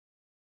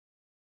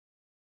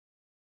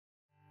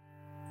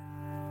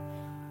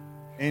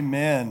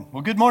Amen.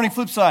 Well, good morning,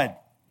 Flipside.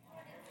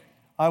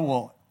 I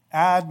will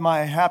add my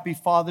happy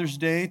Father's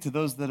Day to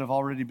those that have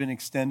already been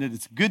extended.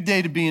 It's a good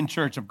day to be in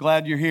church. I'm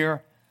glad you're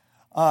here.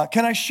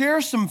 Can I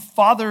share some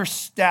father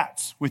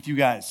stats with you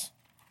guys?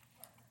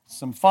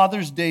 Some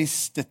Father's Day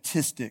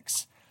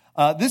statistics.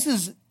 This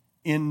is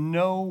in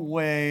no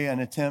way an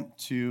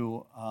attempt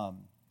to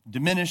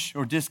diminish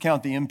or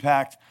discount the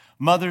impact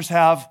mothers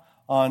have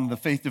on the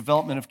faith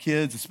development of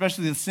kids,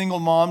 especially the single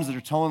moms that are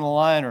towing the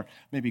line, or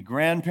maybe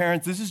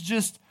grandparents. This is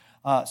just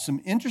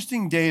some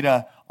interesting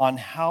data on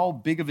how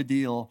big of a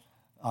deal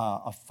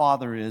a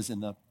father is in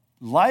the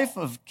life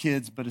of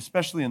kids, but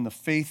especially in the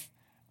faith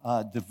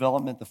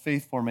development, the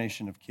faith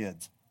formation of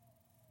kids.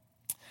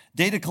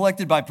 Data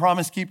collected by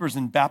Promise Keepers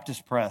and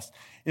Baptist Press.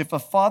 If a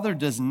father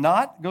does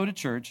not go to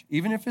church,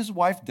 even if his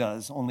wife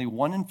does, only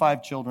 1 in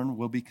 5 children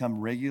will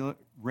become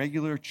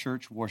regular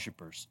church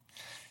worshipers.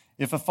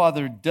 If a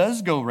father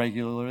does go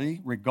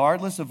regularly,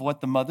 regardless of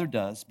what the mother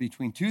does,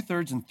 between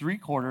 2/3 and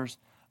 3/4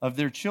 of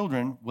their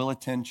children will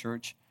attend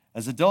church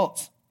as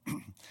adults.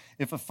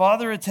 If a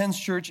father attends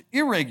church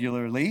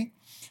irregularly,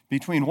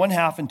 between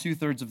 1/2 and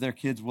 2/3 of their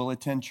kids will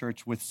attend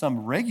church with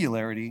some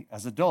regularity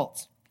as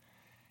adults.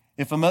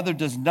 If a mother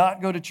does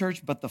not go to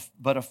church,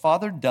 but a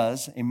father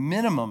does, a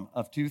minimum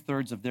of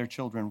 2/3 of their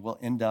children will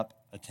end up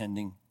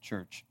attending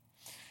church.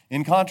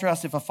 In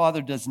contrast, if a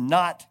father does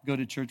not go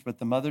to church, but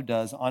the mother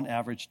does, on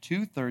average,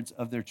 2/3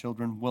 of their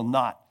children will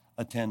not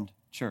attend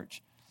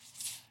church.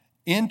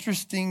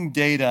 Interesting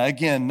data.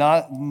 Again,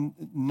 not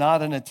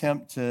an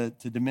attempt to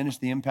diminish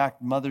the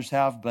impact mothers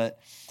have, but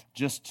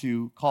just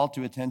to call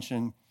to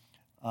attention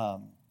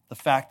the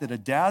fact that a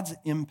dad's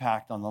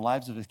impact on the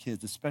lives of his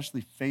kids,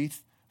 especially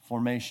faith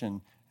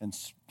formation and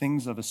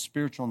things of a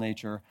spiritual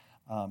nature,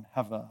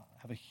 have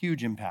a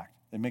huge impact.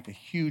 They make a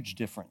huge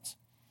difference.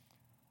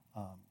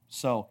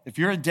 So if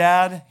you're a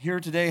dad here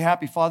today,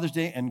 happy Father's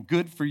Day, and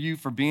good for you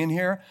for being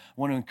here. I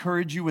want to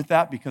encourage you with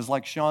that because,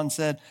 like Sean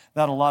said,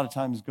 that a lot of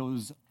times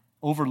goes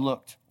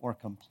overlooked or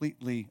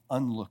completely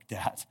unlooked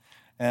at.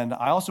 And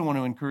I also want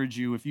to encourage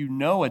you, if you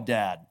know a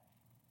dad,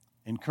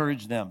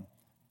 encourage them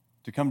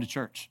to come to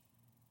church,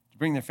 to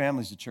bring their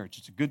families to church.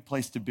 It's a good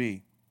place to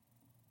be.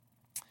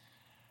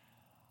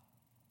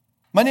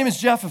 My name is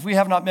Jeff. If we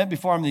have not met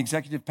before, I'm the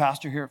executive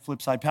pastor here at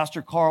Flipside.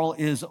 Pastor Carl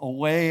is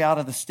away out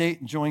of the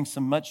state enjoying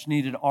some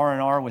much-needed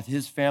R&R with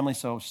his family,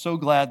 so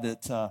glad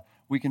that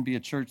we can be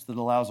a church that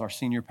allows our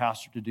senior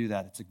pastor to do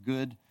that. It's a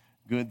good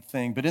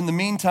thing. But in the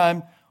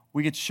meantime,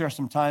 we get to share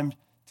some time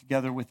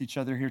together with each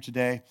other here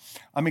today.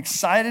 I'm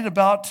excited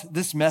about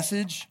this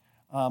message.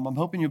 I'm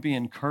hoping you'll be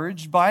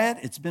encouraged by it.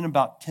 It's been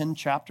about 10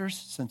 chapters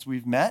since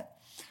we've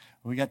met.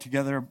 We got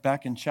together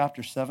back in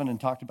chapter 7 and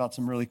talked about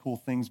some really cool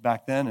things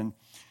back then, and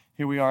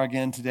here we are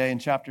again today in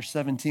chapter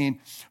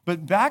 17.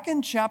 But back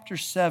in chapter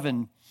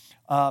 7,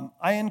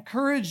 I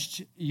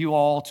encouraged you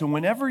all to,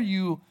 whenever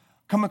you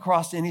come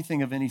across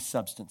anything of any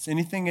substance,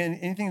 anything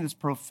that's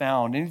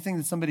profound, anything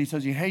that somebody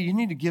tells you, hey, you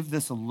need to give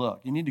this a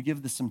look, you need to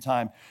give this some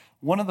time,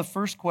 one of the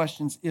first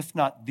questions, if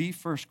not the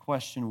first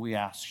question we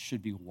ask,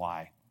 should be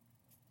why?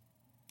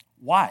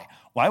 Why?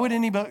 Why would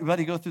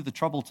anybody go through the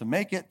trouble to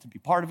make it, to be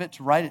part of it,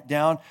 to write it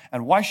down?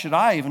 And why should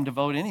I even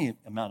devote any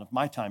amount of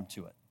my time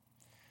to it?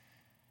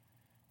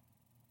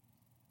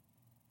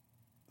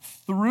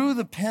 Through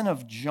the pen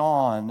of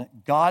John,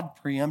 God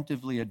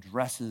preemptively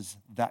addresses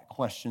that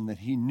question that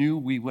he knew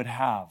we would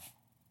have.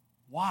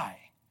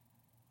 Why?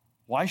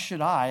 Why should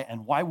I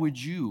and why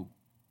would you,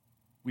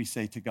 we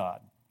say to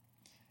God?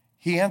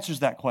 He answers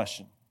that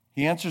question.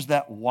 He answers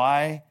that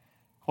why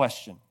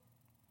question.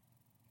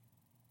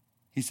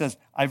 He says,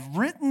 I've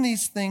written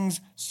these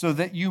things so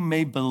that you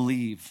may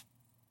believe.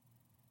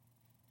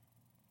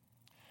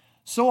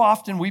 So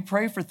often we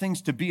pray for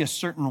things to be a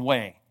certain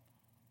way.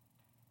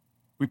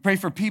 We pray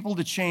for people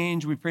to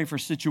change. We pray for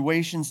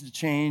situations to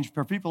change,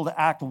 for people to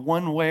act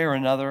one way or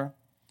another.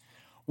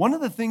 One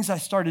of the things I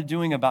started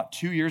doing about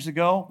 2 years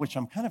ago, which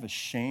I'm kind of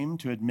ashamed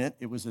to admit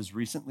it was as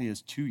recently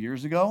as 2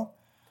 years ago,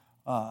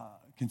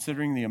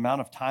 considering the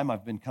amount of time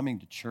I've been coming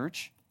to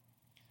church,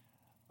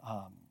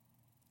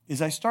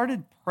 is I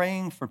started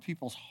praying for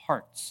people's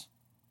hearts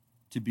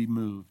to be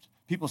moved,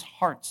 people's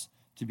hearts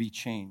to be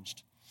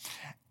changed.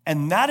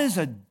 And that is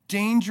a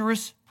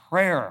dangerous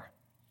prayer.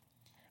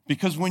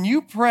 Because when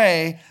you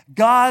pray,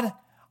 God,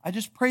 I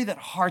just pray that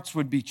hearts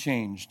would be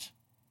changed.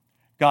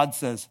 God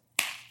says,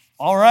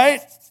 all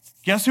right,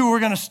 guess who we're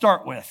going to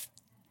start with?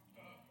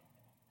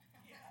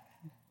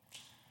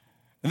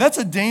 And that's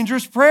a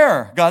dangerous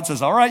prayer. God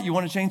says, all right, you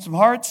want to change some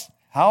hearts?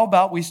 How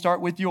about we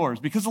start with yours?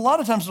 Because a lot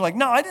of times they're like,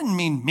 no, I didn't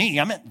mean me,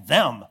 I meant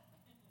them.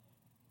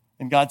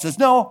 And God says,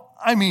 no,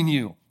 I mean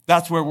you.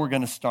 That's where we're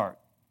going to start.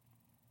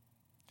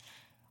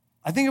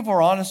 I think if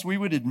we're honest, we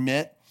would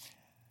admit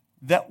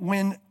that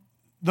when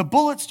the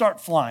bullets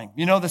start flying,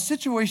 the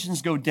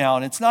situations go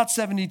down. It's not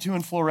 72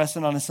 and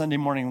fluorescent on a Sunday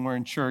morning when we're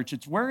in church.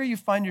 It's where you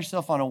find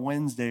yourself on a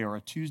Wednesday or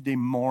a Tuesday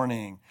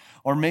morning,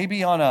 or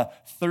maybe on a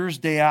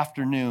Thursday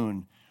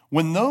afternoon,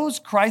 When those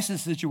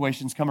crisis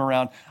situations come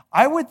around,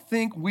 I would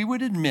think we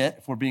would admit,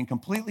 if we're being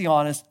completely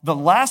honest, the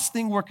last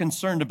thing we're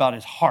concerned about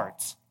is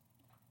hearts.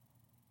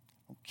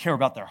 I don't care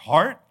about their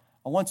heart.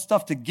 I want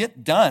stuff to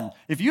get done.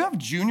 If you have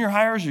junior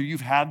hires or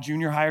you've had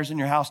junior hires in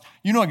your house,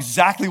 you know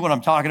exactly what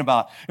I'm talking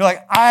about. You're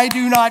like, I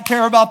do not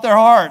care about their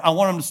heart. I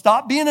want them to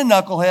stop being a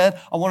knucklehead.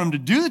 I want them to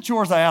do the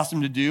chores I asked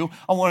them to do.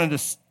 I want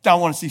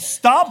to see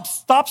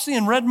stop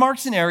seeing red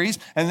marks and Aries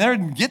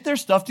and get their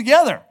stuff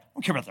together. I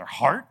don't care about their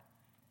heart.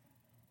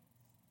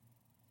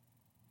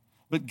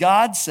 But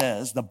God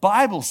says, the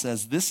Bible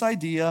says, this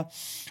idea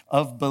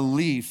of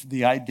belief,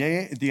 the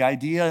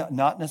idea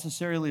not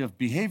necessarily of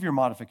behavior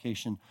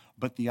modification,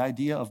 but the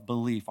idea of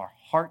belief, our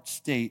heart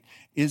state,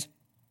 is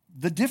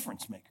the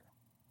difference maker.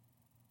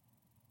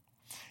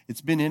 It's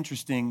been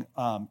interesting.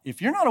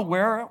 If you're not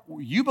aware,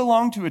 you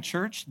belong to a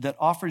church that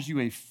offers you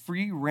a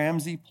free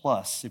Ramsey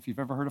Plus. If you've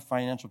ever heard of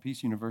Financial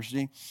Peace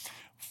University,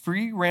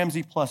 free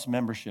Ramsey Plus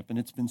membership. And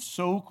it's been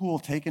so cool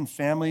taking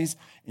families,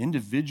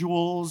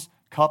 individuals,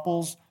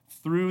 couples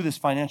through this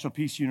Financial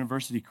Peace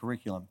University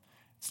curriculum.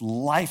 It's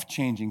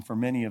life-changing for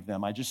many of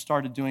them. I just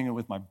started doing it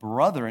with my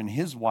brother and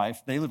his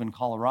wife. They live in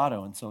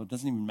Colorado, and so it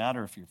doesn't even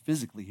matter if you're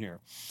physically here.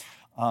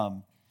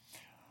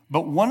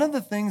 But one of the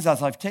things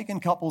as I've taken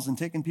couples and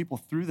taken people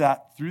through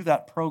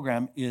that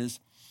program is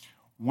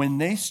when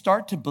they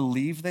start to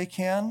believe they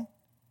can,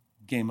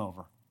 game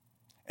over.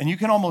 And you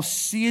can almost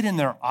see it in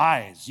their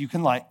eyes. You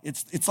can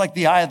it's like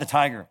the eye of the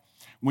tiger.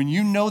 When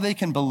you know they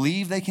can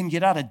believe they can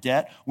get out of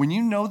debt, when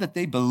you know that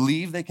they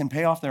believe they can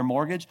pay off their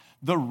mortgage,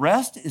 the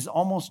rest is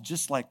almost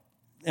just like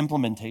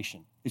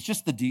implementation. It's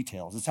just the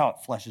details. It's how it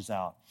fleshes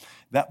out.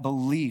 That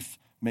belief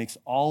makes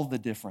all the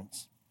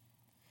difference.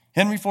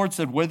 Henry Ford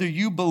said, whether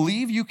you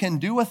believe you can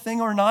do a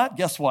thing or not,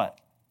 guess what?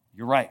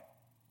 You're right.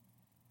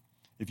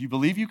 If you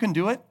believe you can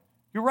do it,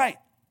 you're right.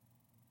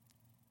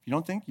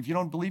 If you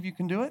don't believe you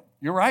can do it,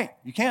 you're right.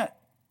 You can't.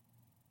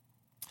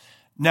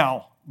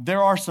 Now,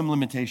 there are some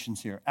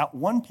limitations here. At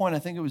one point, I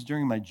think it was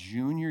during my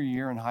junior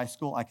year in high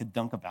school, I could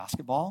dunk a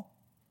basketball.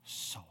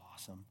 So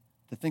awesome.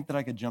 To think that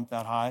I could jump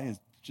that high is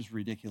just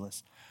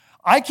ridiculous.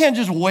 I can't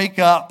just wake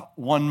up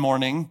one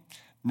morning,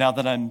 now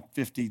that I'm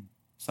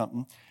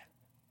 50-something,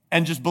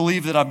 and just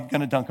believe that I'm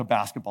going to dunk a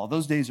basketball.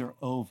 Those days are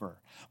over.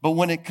 But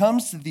when it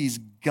comes to these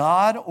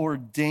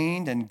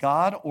God-ordained and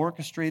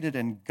God-orchestrated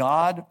and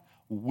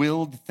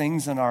God-willed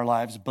things in our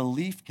lives,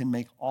 belief can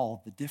make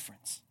all the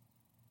difference.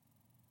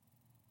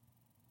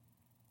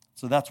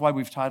 So that's why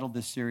we've titled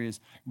this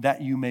series,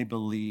 That You May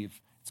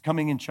Believe. It's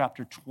coming in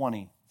chapter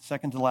 20,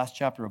 second to last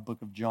chapter of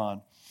book of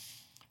John.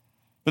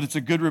 But it's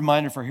a good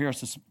reminder for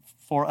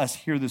us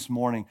here this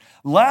morning.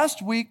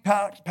 Last week,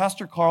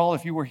 Pastor Carl,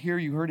 if you were here,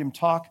 you heard him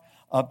talk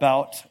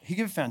about, he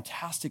gave a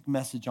fantastic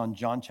message on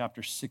John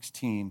chapter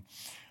 16,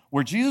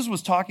 where Jesus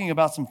was talking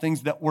about some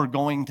things that were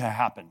going to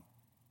happen.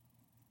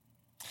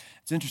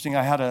 It's interesting,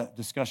 I had a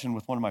discussion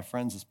with one of my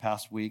friends this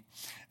past week,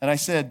 and I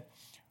said,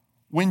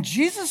 when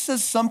Jesus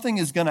says something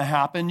is going to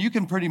happen, you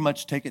can pretty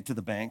much take it to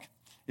the bank.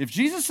 If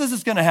Jesus says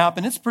it's going to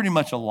happen, it's pretty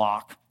much a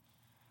lock.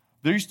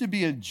 There used to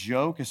be a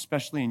joke,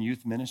 especially in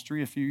youth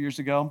ministry a few years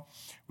ago.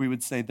 We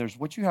would say there's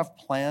what you have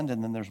planned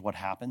and then there's what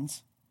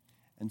happens.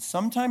 And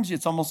sometimes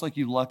it's almost like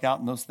you luck out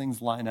and those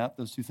things line up,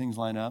 those two things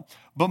line up.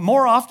 But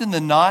more often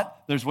than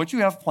not, there's what you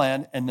have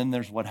planned and then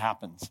there's what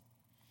happens.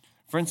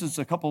 For instance,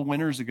 a couple of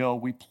winters ago,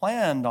 we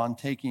planned on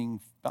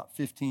taking about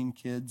 15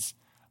 kids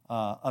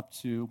up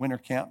to winter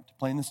camp to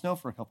play in the snow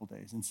for a couple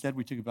days. Instead,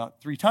 we took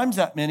about 3 times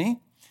that many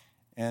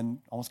and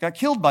almost got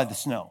killed by the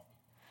snow.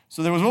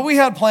 So there was what we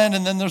had planned,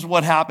 and then there's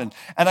what happened.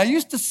 And I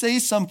used to say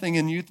something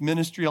in youth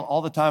ministry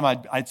all the time.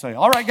 I'd say,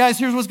 all right, guys,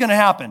 here's what's going to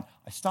happen.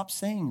 I stopped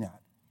saying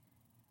that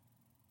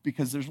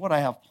because there's what I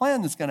have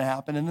planned that's going to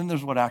happen, and then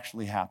there's what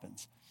actually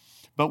happens.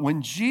 But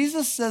when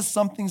Jesus says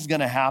something's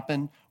going to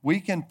happen, we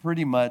can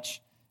pretty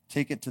much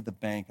take it to the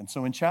bank. And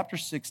so in chapter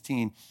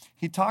 16,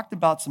 he talked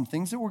about some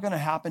things that were going to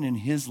happen in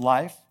his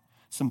life,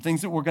 some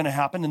things that were going to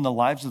happen in the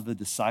lives of the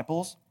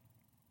disciples.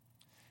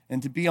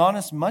 And to be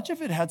honest, much of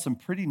it had some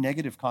pretty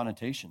negative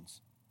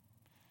connotations.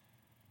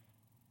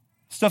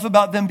 Stuff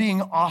about them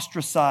being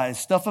ostracized,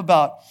 stuff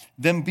about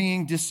them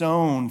being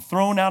disowned,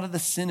 thrown out of the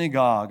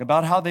synagogue,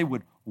 about how they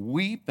would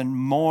weep and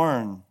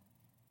mourn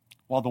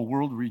while the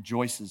world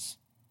rejoices.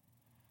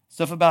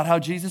 Stuff about how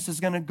Jesus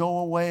is going to go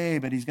away,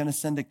 but he's going to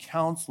send a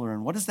counselor.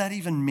 And what does that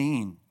even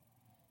mean?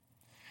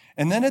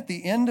 And then at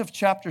the end of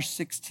chapter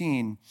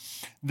 16,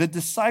 the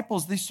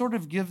disciples, they sort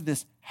of give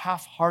this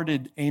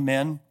half-hearted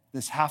amen,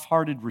 this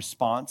half-hearted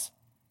response.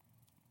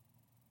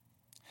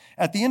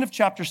 At the end of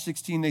chapter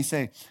 16, they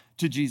say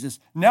to Jesus,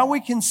 now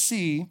we can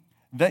see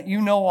that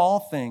you know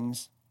all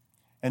things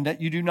and that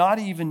you do not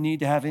even need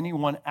to have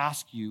anyone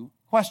ask you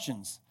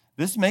questions.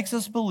 This makes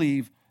us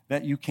believe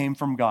that you came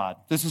from God.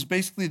 This is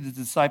basically the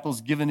disciples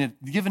giving it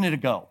a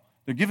go.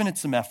 They're giving it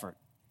some effort.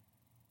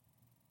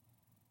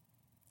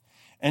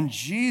 And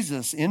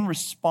Jesus, in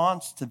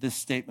response to this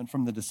statement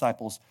from the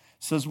disciples,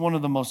 says one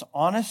of the most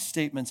honest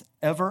statements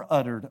ever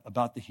uttered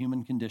about the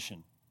human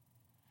condition.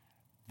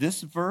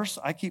 This verse,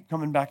 I keep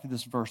coming back to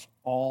this verse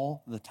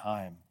all the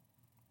time.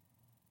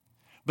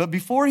 But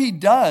before he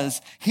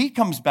does, he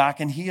comes back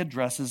and he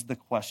addresses the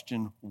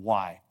question,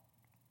 why?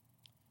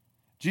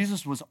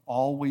 Jesus was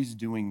always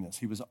doing this.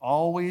 He was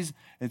always,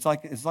 it's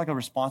like a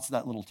response to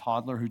that little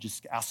toddler who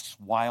just asks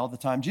why all the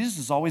time. Jesus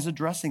is always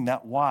addressing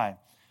that why.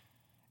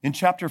 In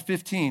chapter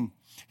 15,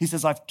 he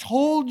says, I've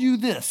told you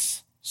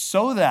this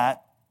so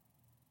that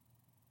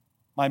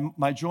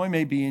my joy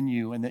may be in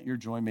you and that your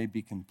joy may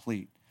be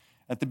complete.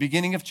 At the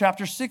beginning of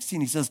chapter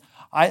 16, he says,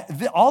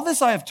 all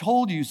this I have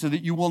told you so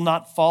that you will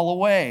not fall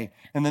away.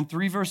 And then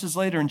 3 verses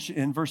later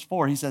in verse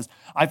 4, he says,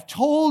 I've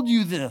told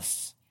you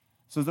this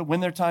so that when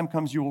their time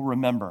comes, you will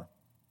remember.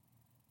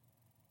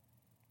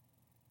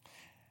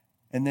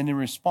 And then in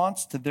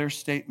response to their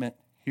statement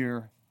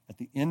here at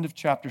the end of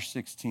chapter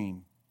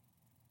 16,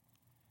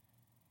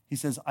 he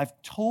says, I've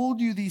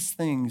told you these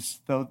things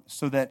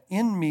so that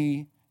in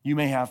me you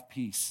may have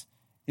peace.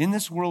 In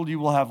this world you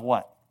will have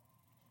what?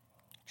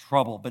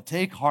 Trouble. But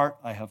take heart,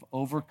 I have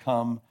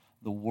overcome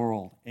the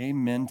world.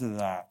 Amen to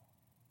that.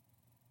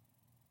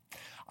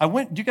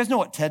 Do you guys know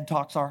what TED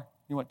Talks are?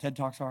 You know what TED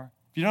Talks are?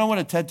 If you don't know what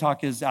a TED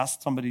Talk is,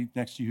 ask somebody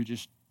next to you who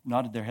just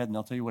nodded their head and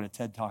they'll tell you what a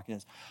TED Talk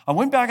is. I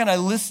went back and I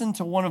listened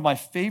to one of my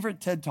favorite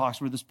TED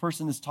Talks where this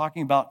person is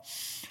talking about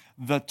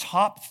the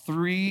top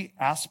 3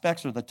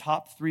 aspects or the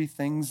top 3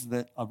 things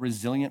that a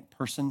resilient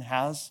person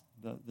has,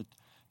 the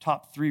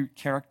top 3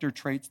 character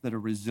traits that a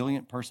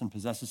resilient person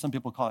possesses. Some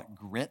people call it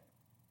grit.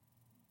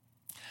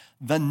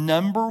 The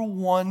number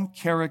 1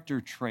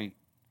 character trait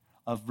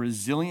of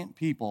resilient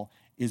people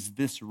is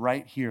this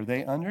right here.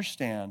 They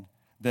understand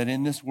that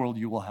in this world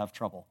you will have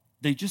trouble.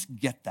 They just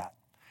get that.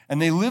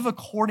 And they live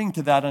according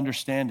to that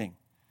understanding.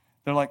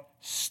 They're like,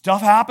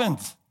 stuff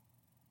happens.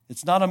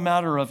 It's not a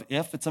matter of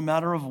if, it's a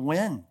matter of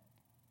when.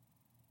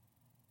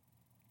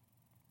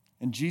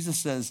 And Jesus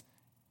says,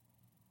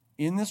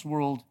 in this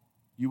world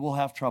you will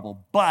have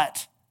trouble,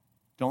 but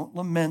don't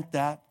lament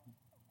that.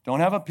 Don't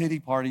have a pity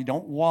party.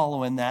 Don't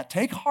wallow in that.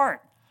 Take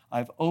heart.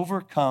 I've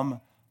overcome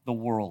the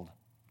world.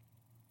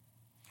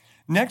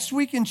 Next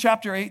week in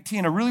chapter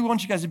 18, I really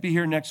want you guys to be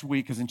here next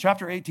week because in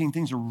chapter 18,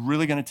 things are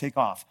really going to take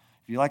off.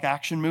 If you like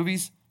action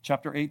movies,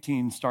 chapter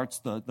 18 starts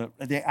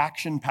the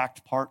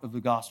action-packed part of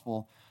the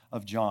Gospel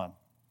of John.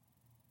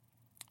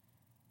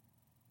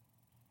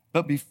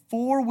 But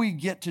before we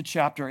get to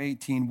chapter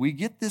 18, we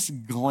get this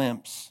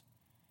glimpse,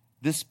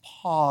 this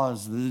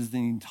pause, that is the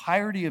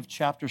entirety of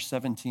chapter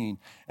 17.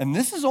 And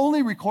this is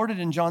only recorded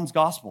in John's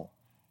Gospel.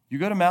 You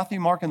go to Matthew,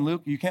 Mark, and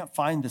Luke, you can't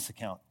find this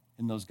account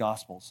in those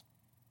Gospels.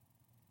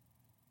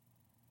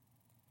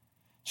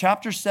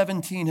 Chapter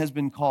 17 has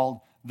been called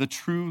the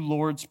true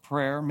Lord's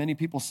Prayer. Many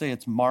people say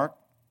it's Matthew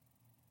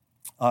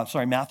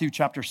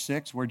chapter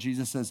 6, where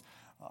Jesus says,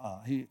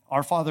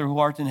 Our Father who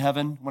art in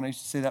heaven. When I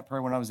used to say that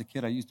prayer when I was a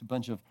kid, I used a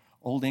bunch of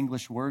old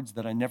English words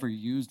that I never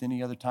used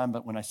any other time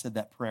but when I said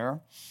that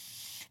prayer.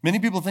 Many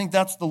people think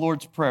that's the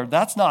Lord's Prayer.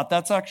 That's not.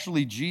 That's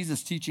actually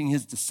Jesus teaching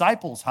his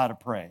disciples how to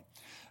pray.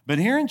 But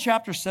here in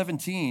chapter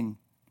 17,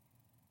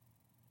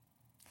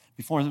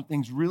 before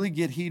things really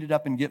get heated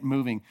up and get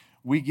moving,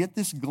 we get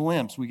this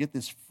glimpse, we get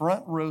this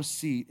front row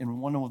seat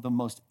in one of the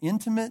most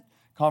intimate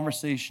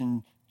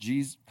conversations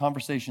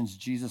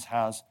Jesus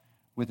has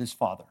with his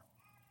Father.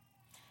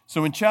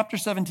 So in chapter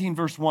 17,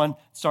 verse 1, it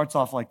starts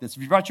off like this.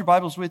 If you brought your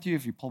Bibles with you,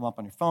 if you pull them up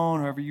on your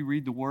phone, however you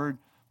read the word,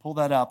 pull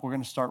that up. We're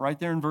going to start right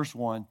there in verse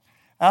 1.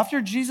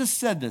 After Jesus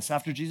said this,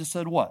 after Jesus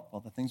said what?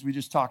 Well, the things we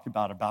just talked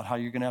about how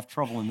you're going to have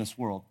trouble in this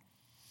world.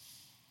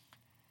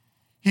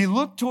 He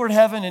looked toward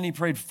heaven and he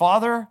prayed,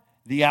 Father,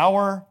 the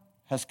hour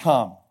has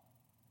come.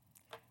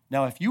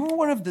 Now, if you were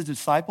one of the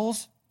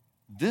disciples,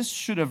 this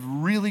should have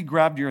really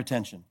grabbed your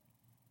attention.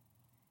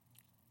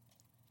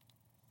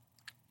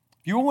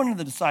 If you were one of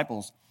the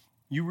disciples,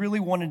 you really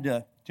wanted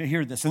to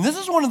hear this. And this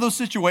is one of those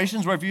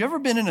situations where if you've ever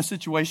been in a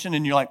situation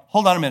and you're like,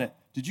 hold on a minute,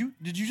 did you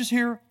just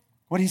hear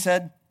what he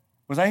said?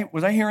 Was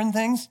I hearing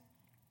things?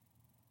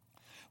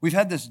 We've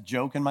had this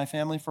joke in my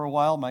family for a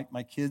while.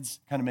 My kids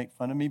kind of make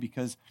fun of me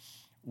because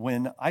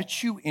when I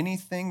chew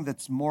anything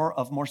that's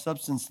more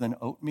substance than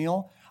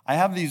oatmeal, I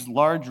have these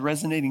large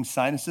resonating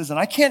sinuses, and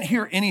I can't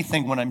hear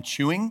anything when I'm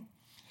chewing.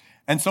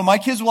 And so my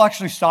kids will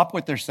actually stop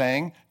what they're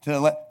saying to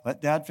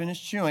let Dad finish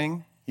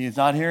chewing. He is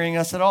not hearing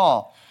us at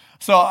all.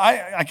 So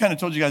I kind of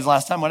told you guys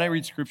last time, when I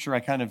read Scripture, I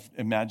kind of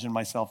imagine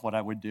myself what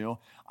I would do.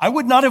 I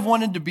would not have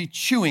wanted to be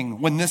chewing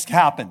when this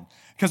happened,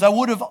 because I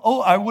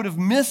would have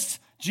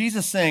missed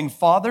Jesus saying,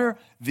 Father,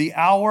 the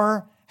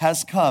hour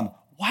has come.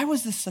 Why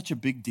was this such a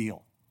big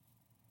deal?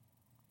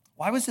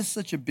 Why was this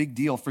such a big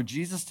deal for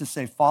Jesus to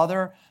say,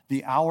 Father,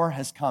 the hour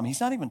has come? He's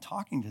not even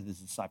talking to his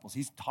disciples.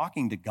 He's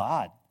talking to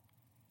God.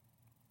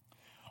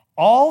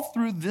 All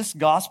through this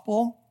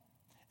gospel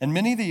and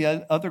many of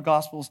the other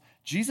gospels,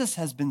 Jesus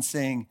has been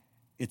saying,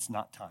 it's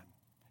not time.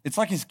 It's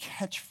like his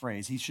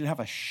catchphrase. He should have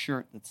a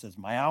shirt that says,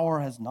 my hour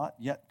has not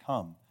yet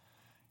come.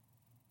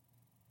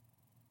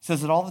 He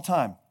says it all the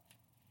time.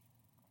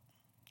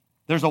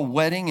 There's a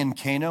wedding in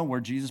Cana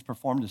where Jesus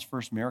performed his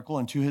first miracle,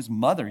 and to his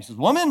mother, he says,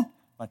 woman,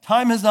 my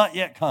time has not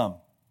yet come.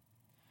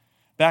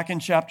 Back in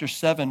chapter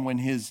 7, when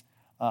his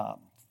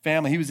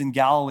family, he was in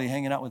Galilee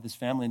hanging out with his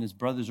family, and his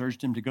brothers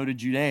urged him to go to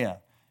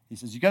Judea. He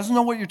says, you guys don't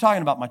know what you're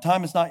talking about. My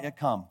time has not yet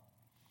come.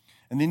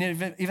 And then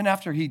even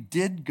after he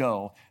did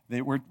go,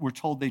 we're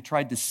told they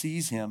tried to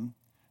seize him,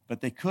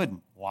 but they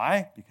couldn't.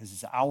 Why? Because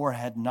his hour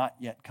had not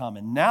yet come.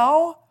 And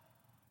now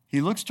he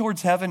looks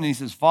towards heaven and he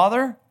says,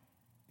 Father,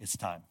 it's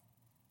time.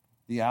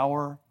 The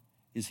hour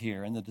is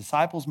here. And the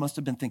disciples must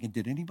have been thinking,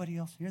 did anybody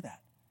else hear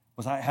that?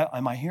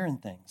 Am I hearing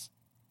things?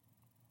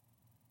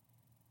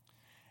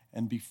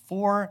 And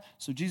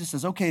so Jesus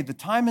says, okay, the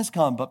time has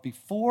come, but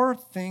before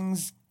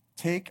things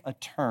take a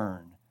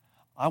turn,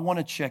 I want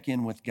to check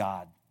in with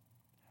God.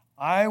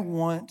 I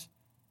want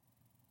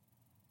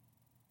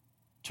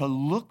to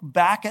look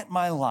back at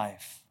my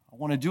life. I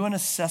want to do an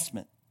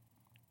assessment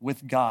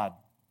with God.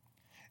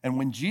 And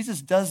when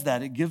Jesus does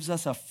that, it gives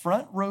us a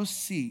front row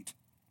seat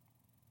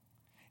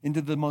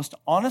into the most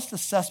honest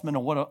assessment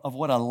of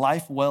what a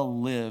life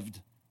well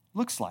lived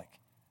looks like.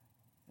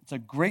 It's a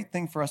great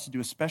thing for us to do,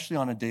 especially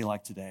on a day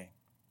like today.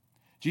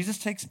 Jesus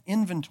takes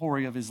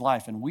inventory of his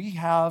life, and we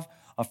have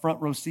a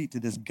front row seat to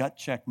this gut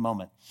check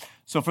moment.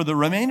 So for the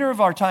remainder of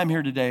our time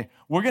here today,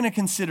 we're going to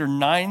consider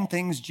 9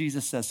 things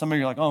Jesus says. Some of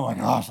you are like, oh my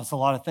gosh, that's a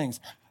lot of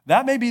things.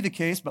 That may be the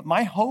case, but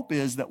my hope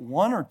is that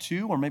 1 or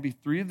 2 or maybe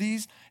 3 of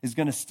these is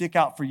going to stick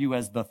out for you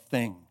as the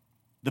thing,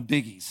 the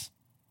biggies,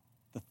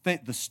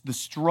 the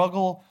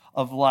struggle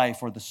of life,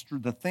 or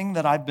the thing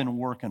that I've been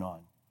working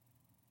on.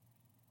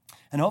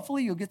 And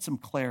hopefully you'll get some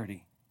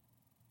clarity.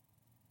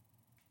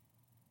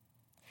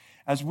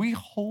 As we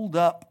hold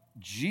up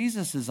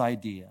Jesus'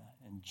 idea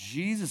and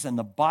Jesus and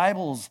the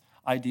Bible's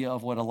idea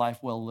of what a life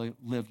well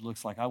lived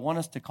looks like, I want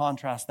us to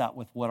contrast that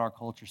with what our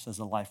culture says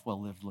a life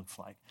well lived looks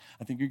like.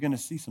 I think you're going to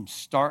see some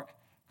stark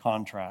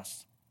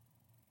contrasts.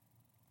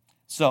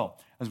 So,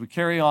 as we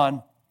carry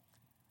on,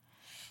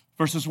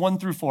 verses 1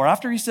 through 4.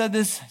 After he said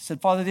this, he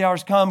said, Father, the hour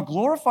has come.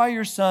 Glorify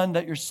your Son,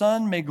 that your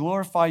Son may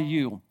glorify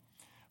you.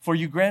 For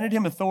you granted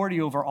him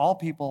authority over all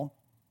people,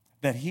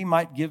 that he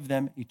might give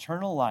them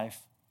eternal life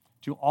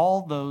to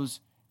all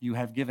those you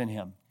have given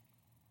him.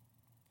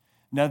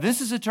 Now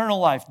this is eternal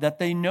life, that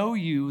they know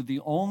you, the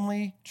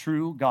only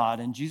true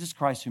God, and Jesus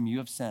Christ whom you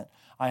have sent.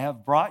 I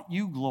have brought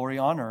you glory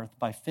on earth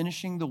by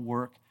finishing the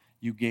work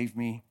you gave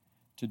me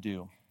to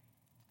do.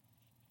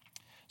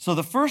 So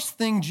the first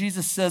thing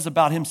Jesus says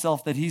about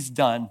himself that he's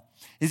done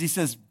is he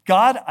says,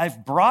 God,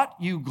 I've brought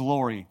you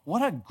glory.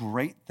 What a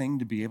great thing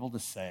to be able to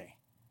say.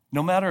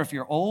 No matter if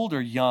you're old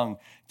or young,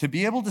 to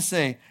be able to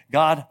say,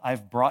 God,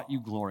 I've brought you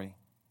glory.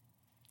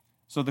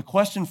 So the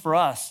question for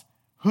us,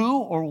 who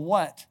or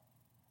what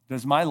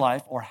does my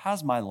life or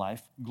has my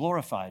life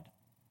glorified?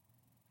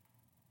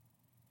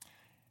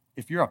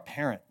 If you're a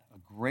parent,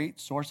 a great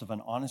source of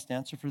an honest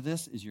answer for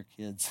this is your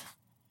kids.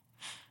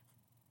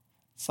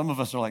 Some of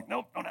us are like,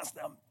 nope, don't ask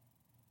them.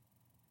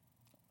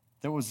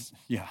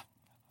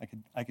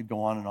 I could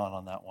go on and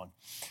on that one.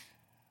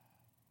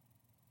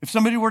 If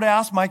somebody were to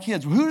ask my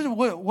kids,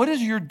 what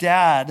is your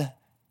dad?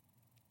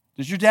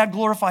 Does your dad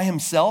glorify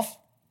himself?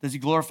 Does he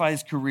glorify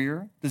his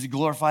career? Does he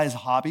glorify his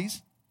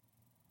hobbies?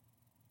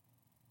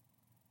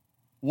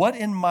 What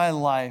in my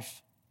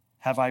life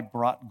have I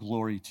brought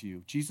glory to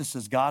you? Jesus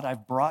says, God,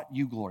 I've brought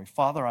you glory.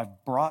 Father,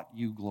 I've brought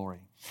you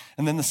glory.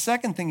 And then the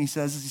second thing he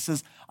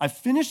says, I've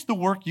finished the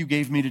work you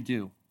gave me to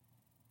do.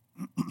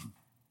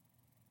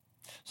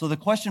 So the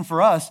question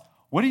for us,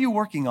 what are you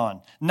working on?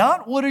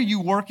 Not what are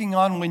you working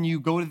on when you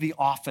go to the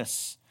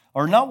office,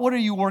 or not what are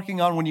you working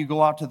on when you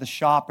go out to the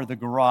shop or the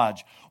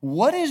garage.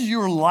 What is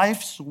your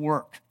life's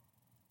work?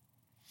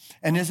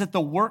 And is it the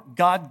work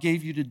God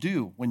gave you to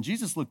do? When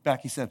Jesus looked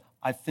back, he said,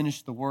 I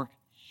finished the work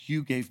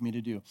you gave me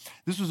to do.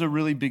 This was a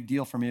really big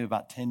deal for me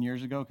about 10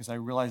 years ago because I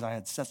realized I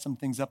had set some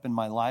things up in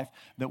my life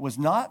that was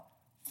not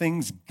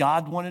things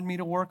God wanted me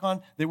to work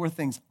on. They were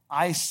things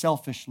I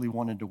selfishly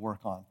wanted to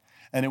work on.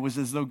 And it was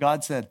as though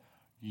God said,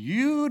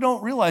 you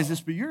don't realize this,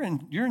 but you're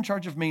in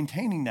charge of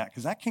maintaining that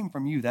because that came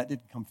from you. That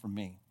didn't come from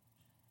me.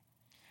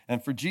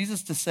 And for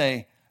Jesus to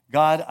say,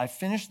 God, I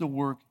finished the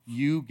work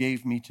you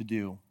gave me to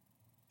do.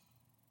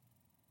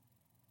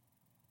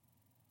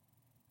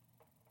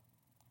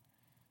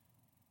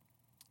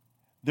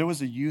 There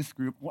was a youth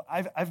group.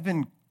 I've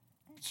been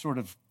sort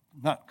of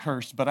not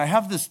cursed, but I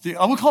have this,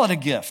 I will call it a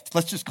gift.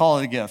 Let's just call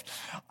it a gift.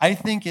 I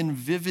think in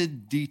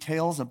vivid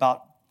details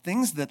about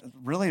things that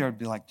really are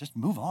like, just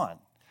move on.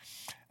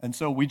 And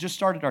so we just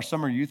started our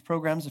summer youth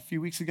programs a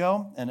few weeks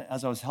ago. And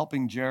as I was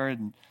helping Jared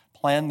and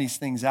plan these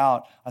things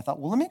out, I thought,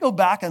 well, let me go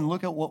back and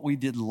look at what we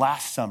did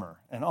last summer.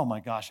 And oh my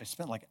gosh, I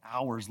spent like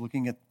hours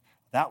looking at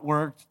that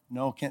worked.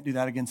 No, can't do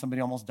that again.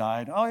 Somebody almost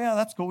died. Oh yeah,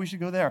 that's cool. We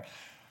should go there.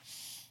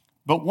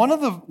 But one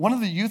of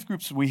the youth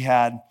groups we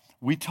had,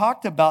 we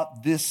talked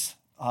about this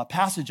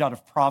passage out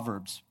of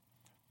Proverbs.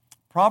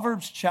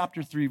 Proverbs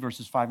chapter 3,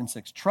 verses 5 and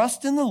 6.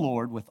 Trust in the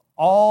Lord with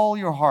all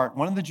your heart.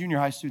 One of the junior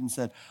high students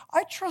said,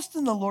 I trust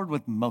in the Lord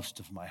with most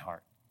of my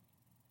heart.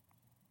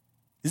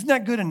 Isn't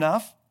that good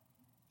enough?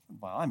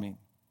 Well, I mean,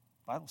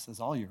 the Bible says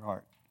all your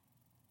heart.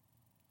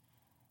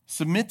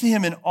 Submit to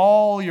him in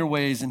all your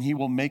ways, and he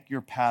will make your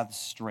paths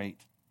straight.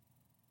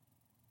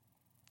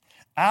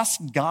 Ask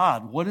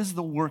God, what is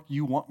the work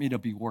you want me to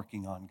be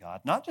working on,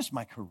 God? Not just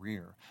my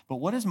career, but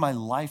what is my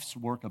life's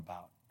work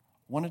about?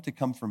 I want it to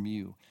come from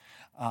you.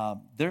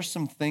 There's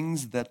some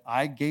things that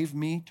I gave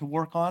me to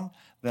work on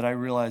that I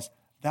realized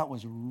that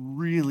was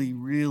really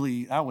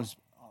a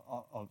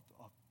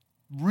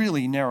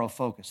really narrow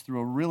focus, through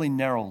a really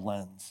narrow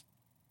lens.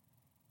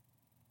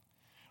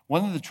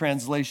 One of the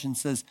translations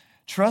says,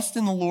 trust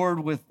in the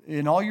Lord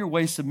in all your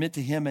ways, submit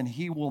to him, and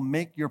he will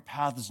make your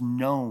paths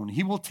known.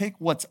 He will take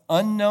what's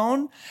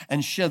unknown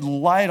and shed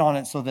light on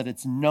it so that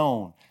it's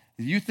known.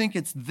 If you think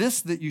it's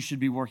this that you should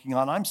be working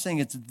on, I'm saying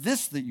it's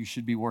this that you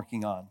should be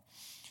working on.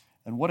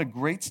 And what a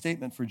great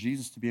statement for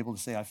Jesus to be able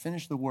to say, I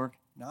finished the work,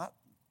 not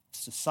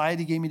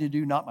society gave me to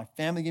do, not my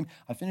family gave me.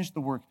 I finished the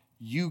work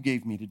you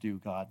gave me to do,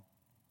 God.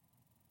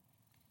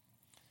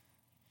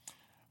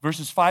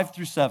 Verses 5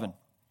 through 7.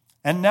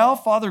 And now,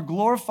 Father,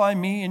 glorify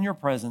me in your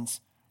presence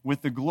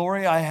with the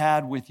glory I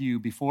had with you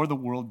before the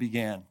world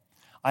began.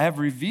 I have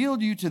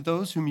revealed you to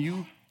those whom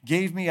you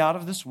gave me out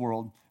of this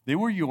world. They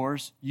were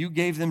yours. You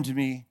gave them to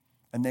me,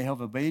 and they have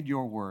obeyed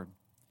your word.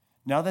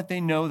 Now they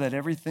know that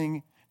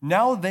everything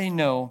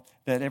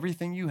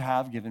you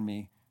have given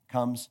me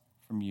comes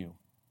from you.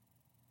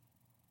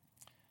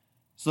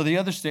 So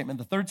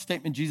the third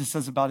statement Jesus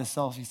says about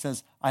himself, he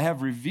says, I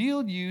have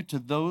revealed you to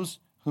those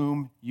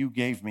whom you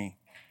gave me.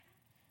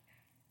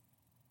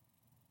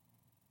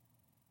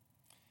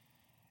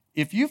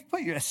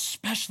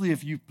 Especially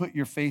if you've put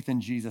your faith in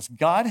Jesus,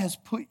 God has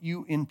put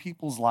you in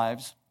people's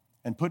lives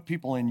and put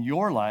people in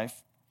your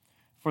life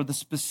for the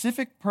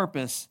specific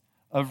purpose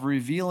of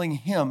revealing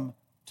him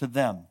to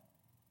them.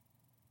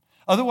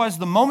 Otherwise,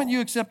 the moment you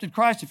accepted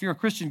Christ, if you're a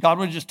Christian, God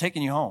would have just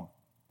taken you home.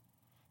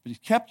 But he's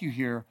kept you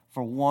here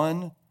for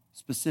one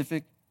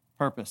specific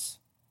purpose,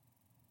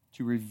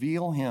 to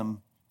reveal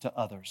him to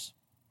others.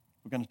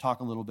 We're going to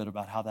talk a little bit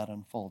about how that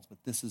unfolds, but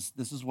this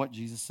is what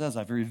Jesus says.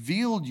 I've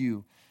revealed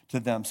you to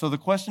them. So the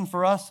question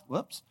for us,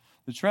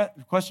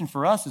 question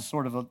for us is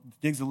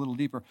digs a little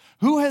deeper.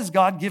 Who has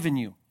God given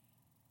you?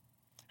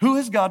 Who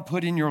has God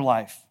put in your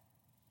life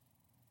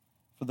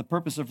for the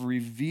purpose of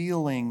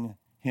revealing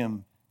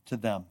him to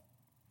them?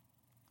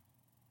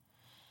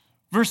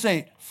 Verse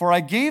 8, for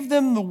I gave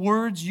them the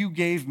words you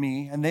gave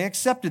me, and they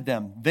accepted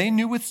them. They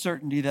knew with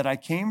certainty that I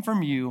came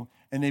from you,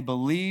 and they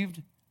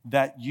believed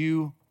that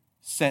you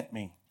sent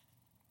me.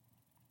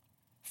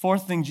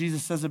 Fourth thing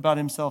Jesus says about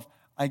himself,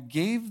 I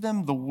gave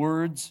them the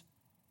words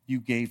you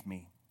gave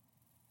me.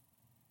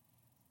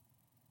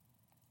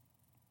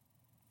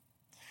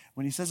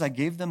 When he says, I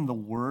gave them the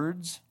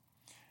words,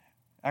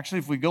 actually,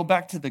 if we go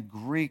back to the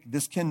Greek,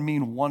 this can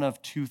mean one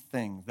of two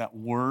things. That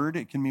word,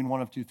 it can mean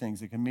one of two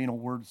things. It can mean a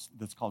word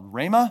that's called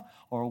rhema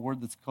or a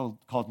word that's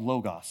called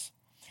logos.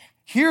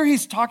 Here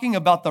he's talking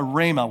about the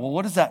rhema. Well,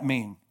 what does that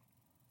mean?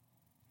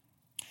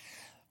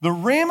 The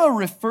rhema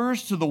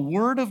refers to the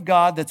word of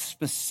God that's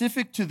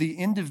specific to the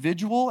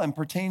individual and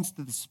pertains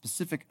to the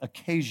specific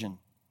occasion.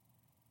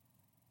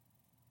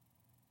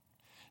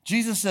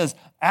 Jesus says,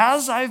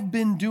 as I've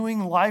been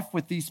doing life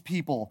with these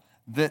people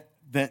that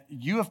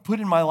you have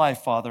put in my life,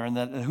 Father, and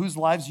whose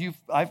lives you've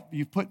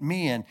put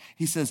me in,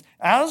 he says,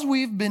 as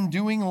we've been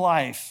doing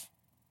life,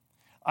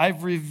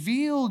 I've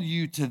revealed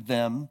you to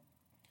them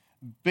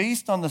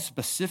based on the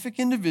specific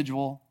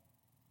individual,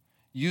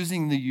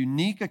 using the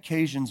unique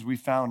occasions we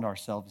found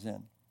ourselves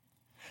in.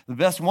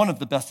 One of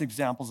the best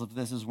examples of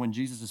this is when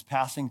Jesus is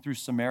passing through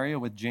Samaria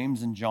with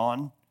James and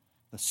John,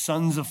 the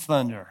sons of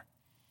thunder.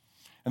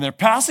 And they're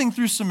passing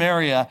through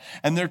Samaria,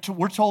 and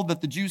we're told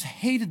that the Jews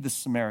hated the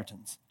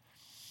Samaritans.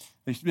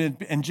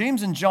 And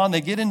James and John,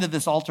 they get into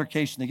this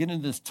altercation. They get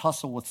into this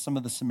tussle with some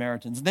of the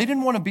Samaritans. They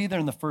didn't want to be there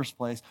in the first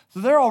place. So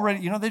they're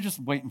already, they're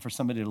just waiting for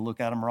somebody to look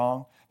at them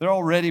wrong. They're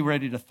already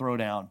ready to throw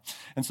down.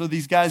 And so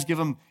these guys give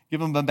them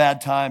a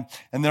bad time.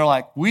 And they're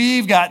like,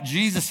 we've got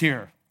Jesus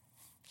here.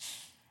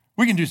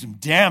 We can do some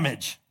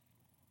damage.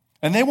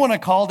 And they want to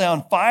call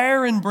down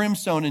fire and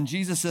brimstone. And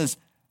Jesus says,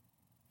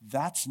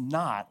 that's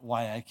not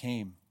why I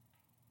came.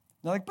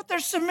 They're like, but they're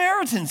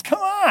Samaritans. Come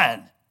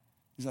on.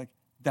 He's like,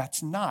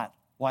 that's not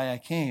why I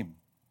came.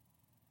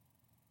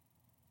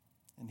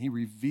 And he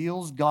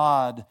reveals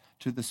God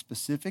to the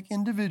specific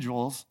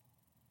individuals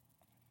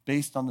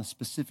based on the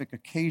specific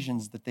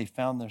occasions that they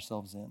found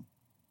themselves in.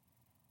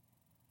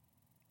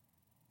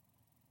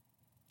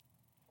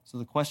 So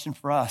the question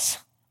for us,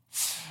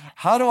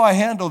 how do I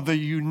handle the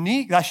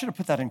unique, I should have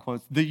put that in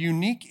quotes, the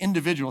unique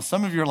individual.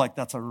 Some of you are like,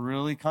 that's a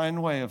really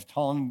kind way of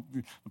telling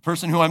the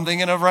person who I'm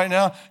thinking of right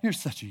now, you're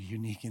such a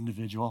unique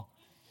individual.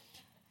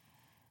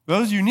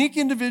 Those unique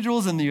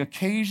individuals and the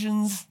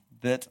occasions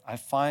that I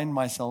find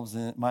myself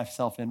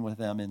in with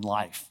them in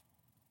life.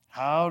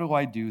 How do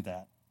I do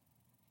that?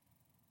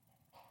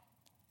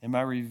 Am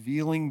I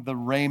revealing the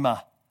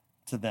rhema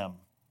to them?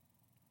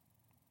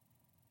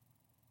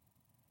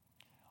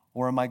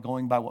 Or am I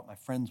going by what my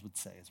friends would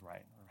say is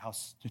right? Or how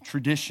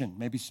tradition,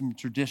 maybe some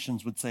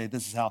traditions would say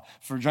this is how.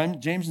 For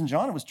James and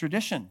John, it was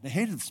tradition. They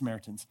hated the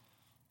Samaritans.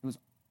 It was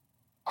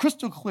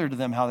crystal clear to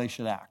them how they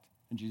should act.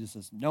 And Jesus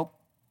says, nope,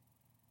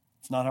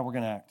 it's not how we're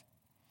going to act.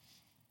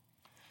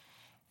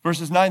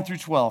 Verses 9 through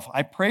 12.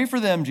 I pray for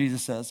them,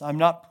 Jesus says. I'm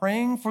not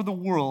praying for the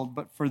world,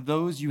 but for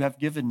those you have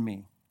given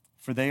me,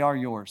 for they are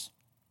yours.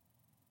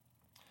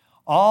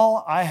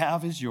 All I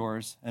have is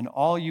yours, and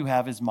all you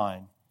have is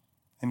mine.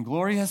 And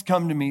glory has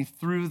come to me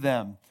through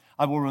them.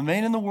 I will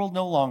remain in the world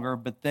no longer,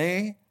 but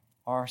they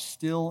are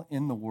still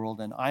in the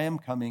world, and I am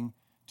coming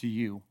to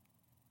you.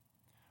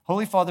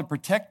 Holy Father,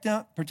 protect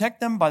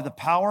them by the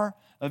power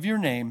of your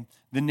name,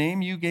 the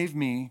name you gave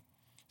me,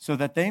 so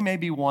that they may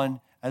be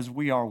one as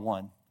we are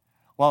one.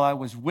 While I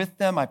was with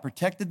them, I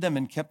protected them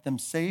and kept them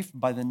safe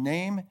by the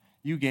name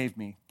you gave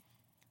me.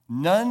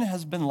 None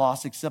has been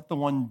lost except the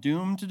one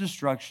doomed to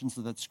destruction,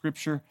 so that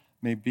Scripture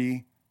may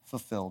be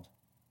fulfilled.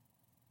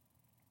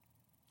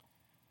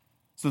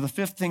 So the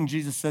fifth thing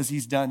Jesus says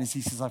he's done is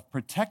he says, I've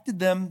protected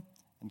them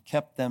and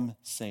kept them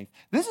safe.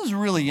 This is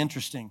really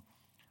interesting.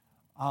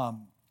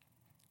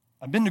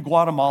 I've been to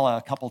Guatemala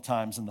a couple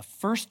times, and the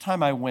first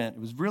time I went, it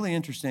was really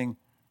interesting.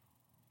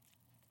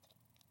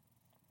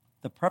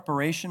 The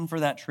preparation for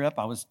that trip,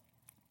 I was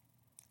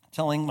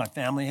telling my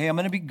family, hey, I'm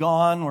going to be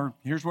gone, or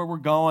here's where we're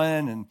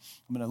going, and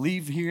I'm going to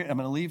leave here, and I'm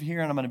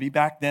going to be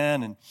back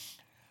then. And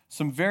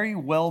some very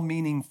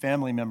well-meaning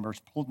family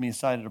members pulled me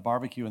aside at a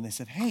barbecue, and they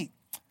said, hey,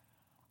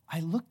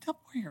 I looked up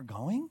where you're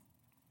going.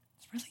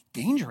 It's really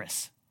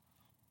dangerous.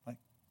 Like,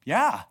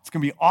 yeah, it's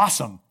going to be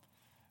awesome.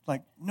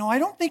 Like, no, I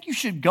don't think you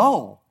should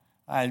go.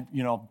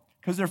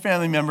 Because they're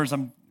family members,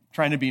 I'm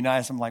trying to be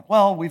nice. I'm like,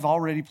 well, we've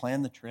already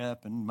planned the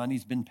trip and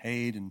money's been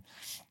paid. And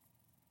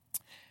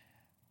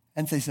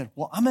they said,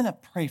 well, I'm going to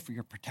pray for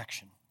your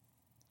protection.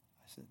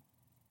 I said,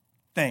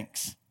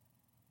 thanks.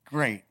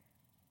 Great.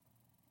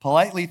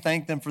 Politely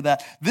thank them for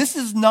that. This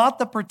is not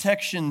the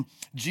protection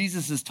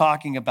Jesus is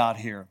talking about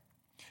here.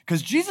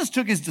 Because Jesus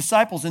took his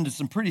disciples into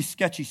some pretty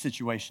sketchy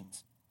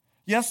situations.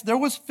 Yes, there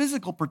was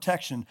physical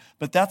protection,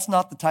 but that's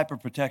not the type of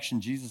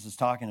protection Jesus is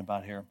talking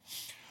about here.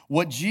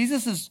 What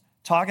Jesus is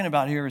talking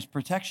about here is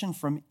protection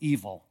from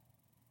evil.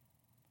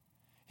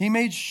 He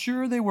made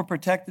sure they were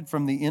protected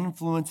from the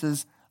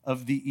influences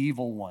of the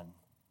evil one.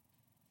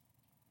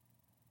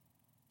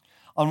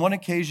 On one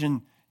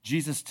occasion,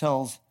 Jesus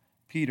tells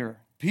Peter,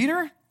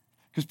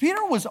 because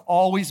Peter was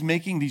always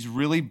making these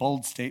really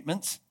bold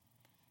statements.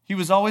 He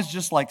was always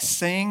just like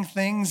saying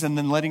things and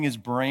then letting his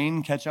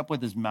brain catch up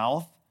with his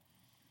mouth.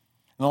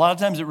 And a lot of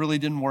times it really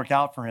didn't work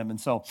out for him. And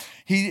so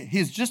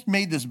he's just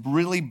made this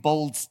really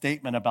bold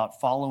statement about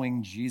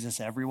following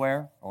Jesus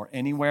everywhere or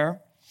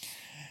anywhere.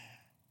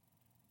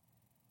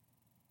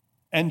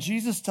 And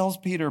Jesus tells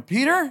Peter,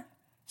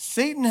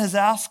 Satan has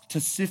asked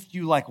to sift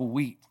you like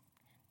wheat.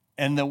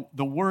 And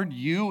the word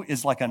you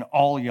is like an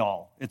all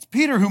y'all. It's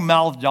Peter who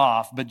mouthed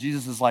off, but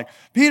Jesus is like,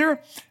 Peter,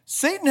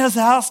 Satan has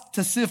asked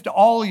to sift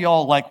all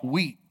y'all like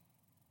wheat.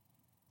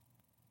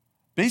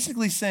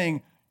 Basically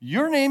saying,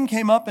 your name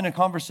came up in a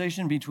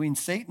conversation between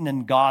Satan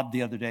and God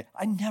the other day.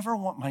 I never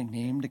want my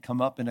name to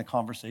come up in a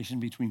conversation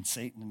between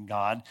Satan and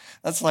God.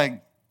 That's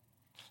like,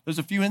 there's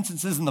a few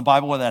instances in the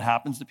Bible where that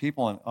happens to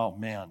people, and oh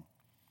man.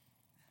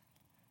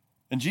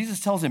 And Jesus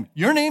tells him,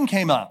 your name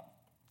came up,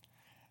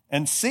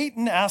 and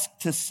Satan asked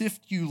to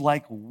sift you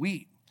like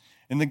wheat.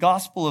 In the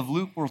Gospel of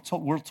Luke,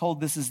 we're told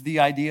this is the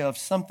idea of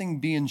something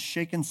being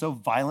shaken so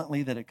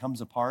violently that it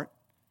comes apart.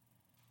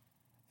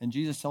 And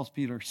Jesus tells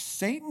Peter,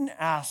 Satan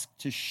asked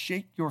to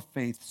shake your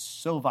faith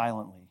so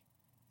violently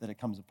that it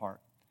comes apart,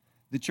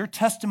 that your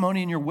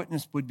testimony and your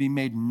witness would be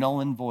made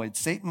null and void.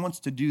 Satan wants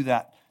to do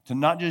that to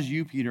not just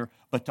you, Peter,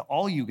 but to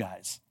all you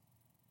guys.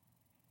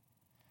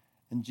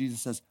 And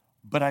Jesus says,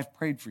 but I've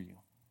prayed for you.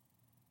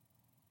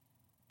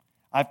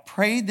 I've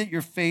prayed that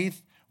your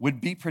faith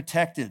would be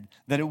protected,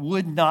 that it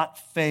would not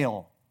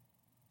fail.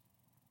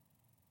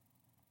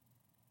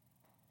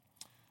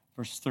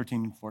 Verses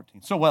 13 and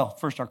 14. So,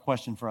 first our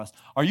question for us.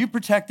 Are you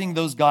protecting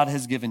those God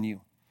has given you?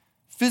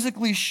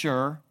 Physically,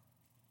 sure.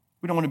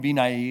 We don't want to be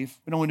naive.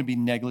 We don't want to be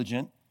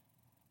negligent.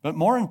 But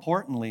more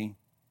importantly,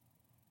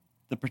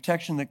 the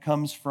protection that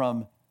comes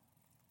from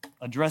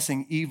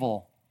addressing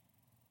evil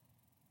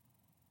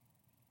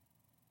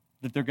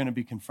that they're going to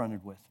be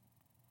confronted with.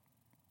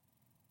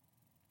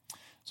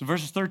 So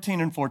verses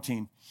 13 and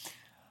 14.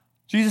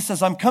 Jesus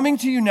says, I'm coming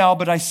to you now,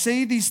 but I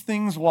say these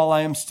things while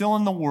I am still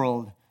in the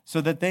world, so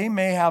that they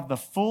may have the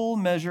full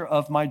measure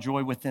of my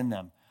joy within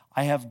them.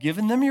 I have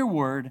given them your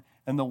word,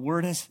 and the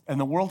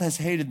world has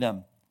hated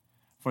them,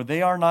 for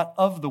they are not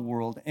of the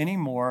world any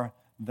more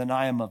than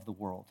I am of the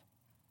world.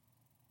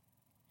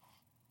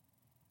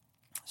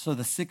 So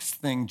the sixth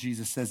thing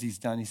Jesus says he's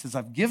done, he says,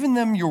 I've given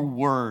them your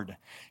word.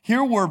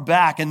 Here we're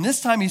back, and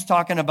this time he's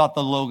talking about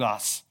the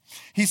Logos.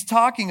 He's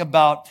talking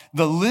about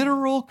the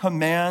literal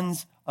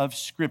commands of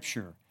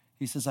Scripture.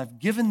 He says, I've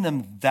given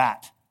them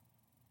that.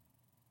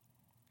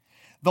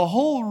 The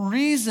whole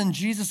reason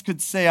Jesus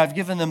could say, I've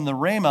given them the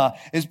Rhema,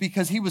 is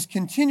because he was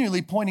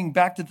continually pointing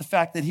back to the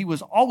fact that he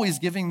was always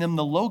giving them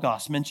the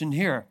Logos mentioned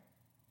here.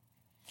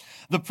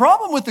 The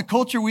problem with the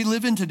culture we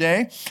live in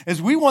today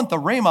is we want the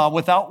Rhema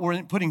without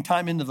putting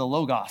time into the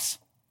Logos.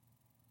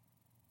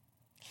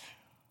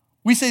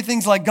 We say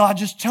things like, God,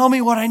 just tell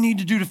me what I need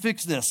to do to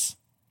fix this.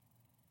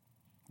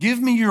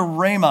 Give me your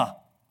rhema.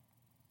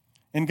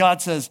 And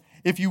God says,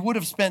 if you would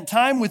have spent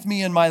time with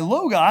me in my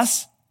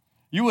logos,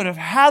 you would have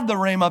had the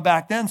rhema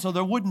back then, so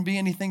there wouldn't be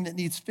anything that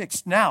needs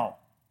fixed now.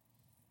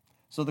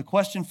 So the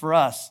question for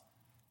us,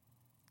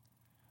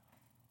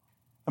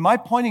 am I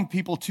pointing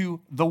people to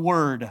the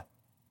Word?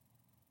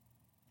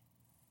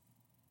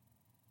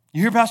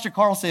 You hear Pastor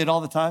Carl say it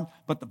all the time,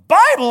 but the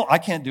Bible, I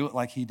can't do it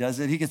like he does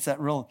it. He gets that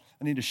real,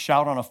 I need to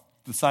shout on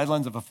the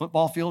sidelines of a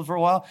football field for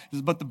a while. He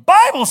says, but the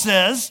Bible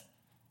says,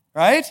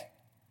 right?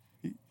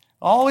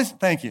 Always,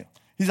 thank you.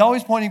 He's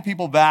always pointing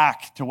people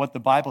back to what the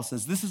Bible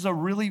says. This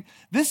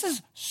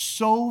is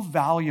so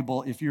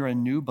valuable if you're a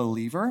new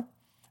believer,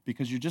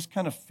 because you're just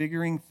kind of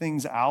figuring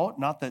things out.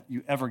 Not that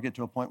you ever get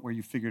to a point where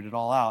you figured it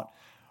all out,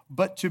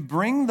 but to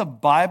bring the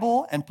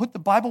Bible and put the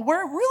Bible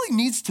where it really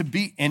needs to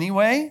be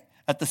anyway,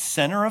 at the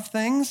center of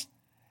things,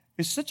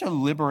 is such a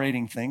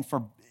liberating thing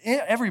for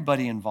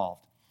everybody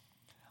involved.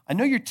 I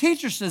know your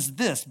teacher says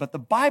this, but the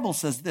Bible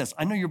says this.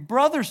 I know your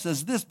brother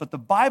says this, but the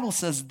Bible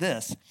says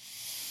this.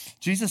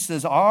 Jesus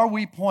says, are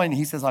we pointing?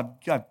 He says,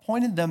 I've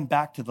pointed them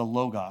back to the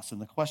Logos.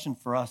 And the question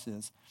for us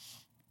is,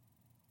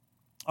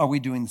 are we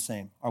doing the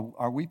same?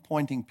 Are we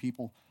pointing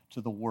people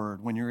to the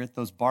Word? When you're at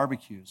those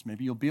barbecues,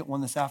 maybe you'll be at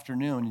one this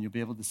afternoon and you'll be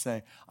able to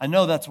say, I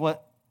know that's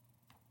what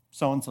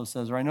so-and-so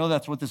says, or I know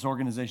that's what this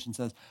organization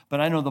says, but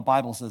I know the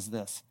Bible says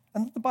this.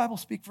 And let the Bible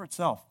speak for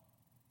itself.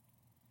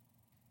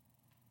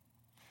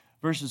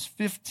 Verses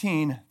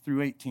 15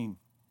 through 18.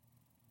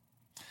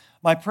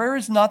 My prayer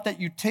is not that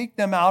you take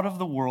them out of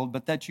the world,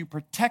 but that you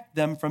protect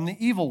them from the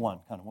evil one.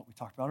 Kind of what we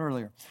talked about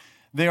earlier.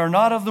 They are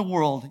not of the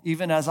world,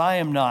 even as I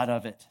am not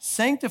of it.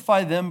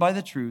 Sanctify them by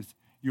the truth.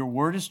 Your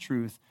word is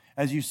truth.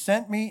 As you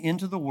sent me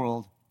into the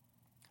world,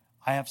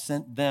 I have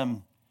sent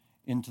them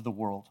into the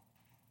world.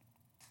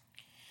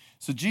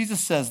 So Jesus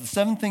says, the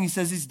seventh thing he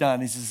says he's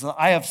done, he says,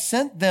 I have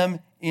sent them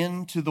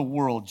into the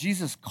world.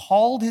 Jesus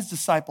called his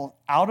disciples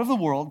out of the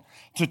world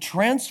to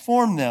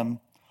transform them,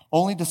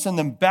 only to send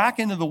them back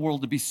into the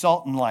world to be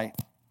salt and light.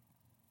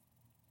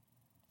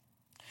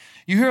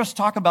 You hear us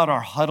talk about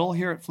our huddle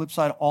here at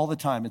Flipside all the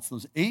time. It's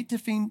those 8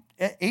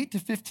 to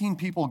 15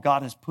 people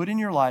God has put in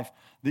your life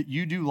that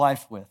you do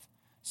life with.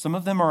 Some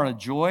of them are a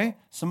joy,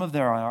 some of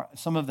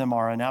them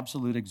are an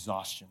absolute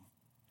exhaustion.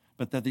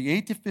 But they're the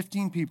 8 to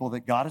 15 people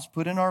that God has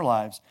put in our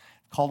lives,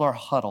 called our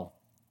huddle.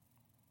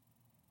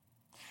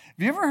 Have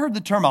you ever heard the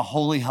term a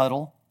holy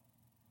huddle?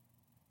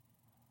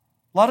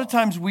 A lot of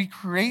times we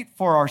create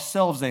for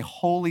ourselves a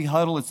holy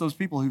huddle. It's those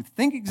people who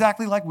think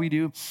exactly like we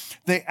do.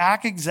 They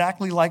act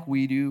exactly like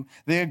we do.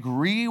 They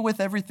agree with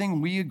everything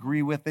we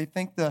agree with. They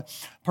think the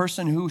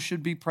person who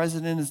should be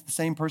president is the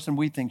same person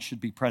we think should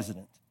be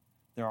president.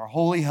 They're our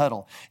holy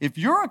huddle. If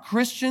you're a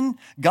Christian,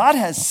 God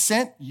has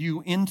sent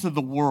you into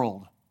the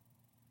world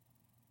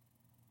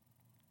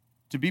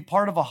to be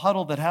part of a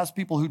huddle that has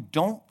people who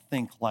don't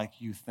think like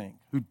you think,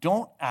 who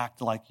don't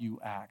act like you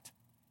act.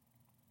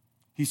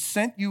 He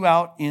sent you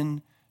out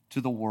into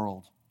the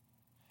world.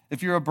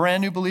 If you're a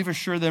brand new believer,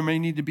 sure, there may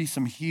need to be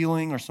some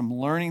healing or some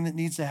learning that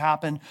needs to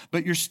happen,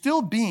 but you're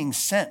still being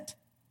sent.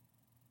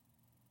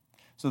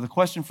 So the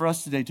question for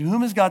us today, to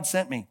whom has God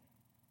sent me?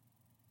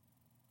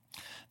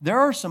 There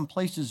are some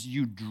places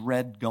you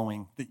dread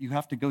going that you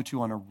have to go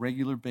to on a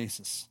regular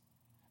basis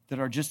that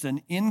are just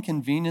an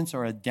inconvenience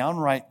or a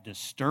downright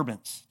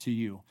disturbance to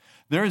you.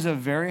 There is a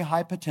very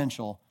high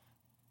potential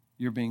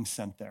you're being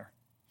sent there.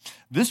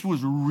 This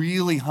was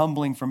really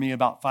humbling for me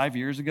about 5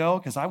 years ago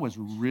because I was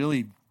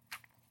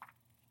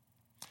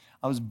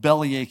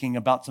belly aching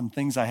about some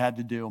things I had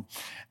to do.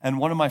 And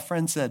one of my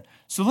friends said,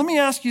 so let me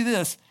ask you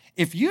this.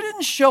 If you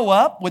didn't show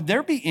up, would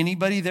there be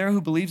anybody there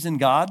who believes in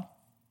God?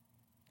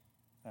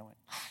 I went,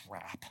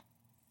 crap.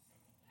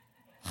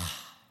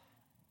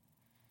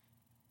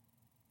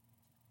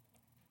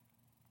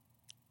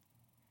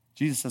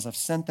 Jesus says, I've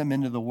sent them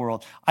into the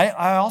world.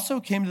 I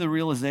also came to the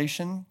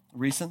realization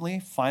recently,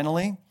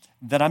 finally,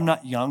 that I'm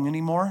not young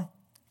anymore.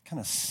 It kind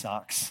of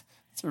sucks.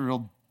 It's a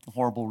real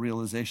horrible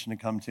realization to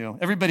come to.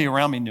 Everybody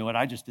around me knew it.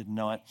 I just didn't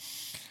know it.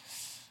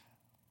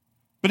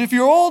 But if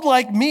you're old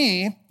like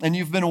me and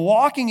you've been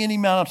walking any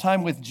amount of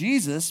time with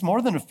Jesus,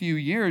 more than a few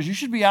years, you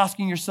should be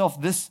asking yourself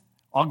this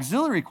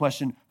auxiliary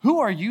question: who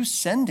are you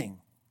sending?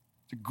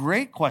 It's a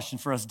great question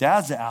for us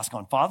dads to ask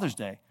on Father's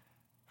Day.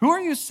 Who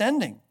are you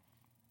sending?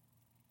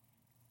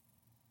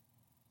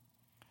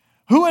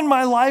 Who in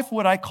my life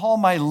would I call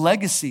my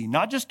legacy?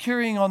 Not just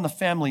carrying on the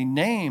family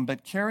name,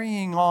 but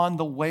carrying on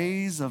the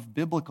ways of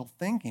biblical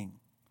thinking,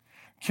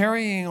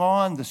 carrying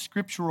on the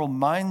scriptural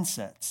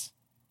mindsets.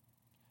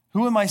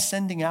 Who am I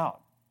sending out?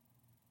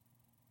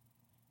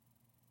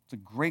 It's a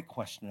great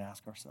question to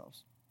ask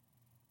ourselves.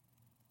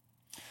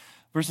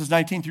 Verses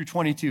 19 through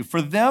 22.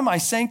 For them I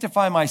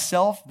sanctify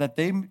myself, that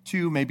they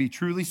too may be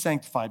truly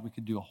sanctified. We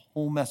could do a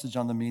whole message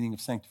on the meaning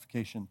of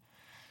sanctification.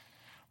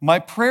 My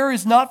prayer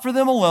is not for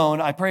them alone.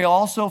 I pray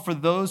also for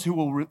those who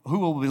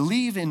will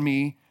believe in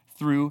me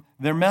through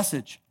their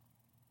message.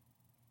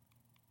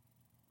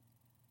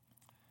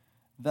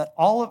 That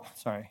all of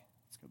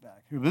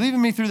back. Who believe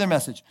in me through their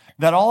message,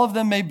 that all of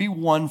them may be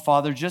one,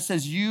 Father, just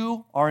as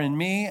you are in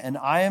me and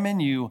I am in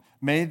you.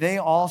 May they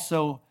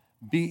also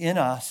be in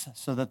us,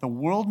 so that the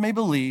world may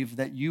believe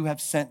that you have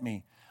sent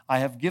me. I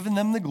have given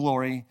them the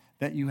glory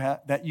that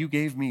you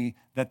gave me,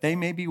 that they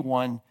may be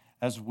one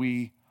as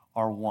we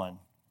are one.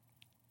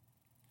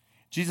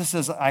 Jesus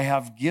says, I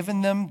have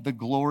given them the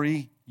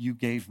glory you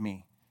gave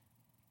me.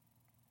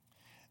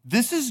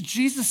 This is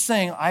Jesus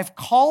saying, I've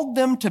called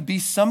them to be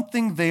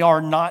something they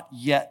are not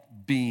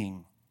yet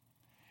being.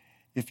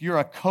 If you're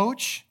a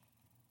coach,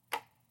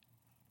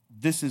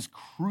 this is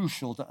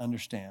crucial to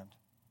understand.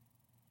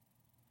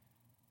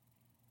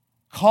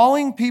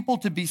 Calling people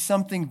to be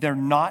something they're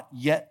not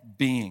yet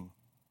being.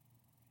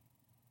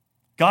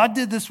 God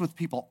did this with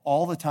people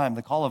all the time.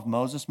 The call of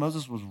Moses.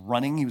 Moses was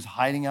running. He was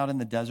hiding out in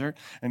the desert,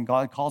 and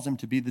God calls him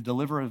to be the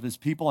deliverer of his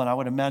people. And I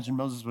would imagine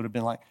Moses would have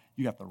been like,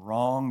 you got the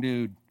wrong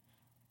dude.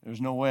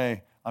 There's no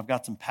way. I've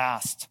got some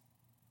past.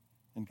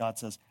 And God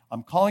says,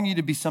 I'm calling you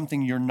to be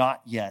something you're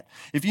not yet.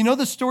 If you know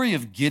the story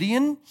of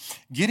Gideon,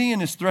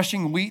 Gideon is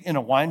threshing wheat in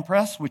a wine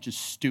press, which is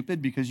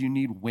stupid because you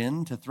need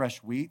wind to thresh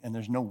wheat, and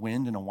there's no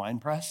wind in a wine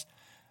press.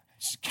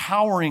 He's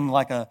cowering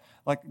like a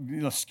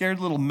scared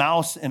little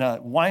mouse in a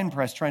wine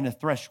press trying to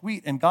thresh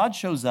wheat. And God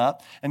shows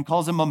up and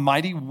calls him a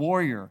mighty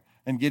warrior.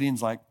 And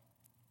Gideon's like,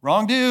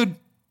 wrong dude.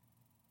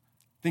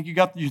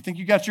 You think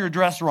you got your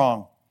address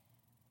wrong.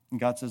 And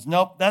God says,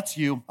 nope, that's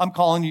you. I'm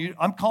calling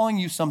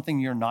you something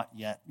you're not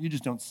yet. You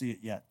just don't see it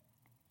yet.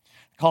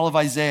 The call of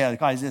Isaiah.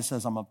 Isaiah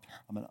says, I'm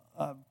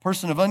a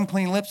person of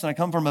unclean lips, and I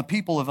come from a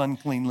people of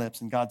unclean lips.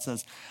 And God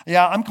says,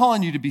 yeah, I'm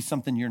calling you to be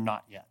something you're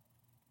not yet.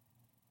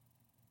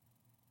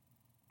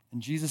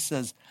 And Jesus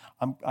says,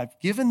 I've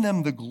given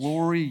them the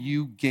glory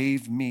you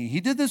gave me. He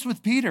did this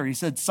with Peter. He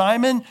said,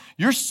 Simon,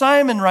 you're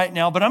Simon right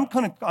now, but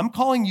I'm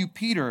calling you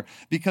Peter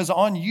because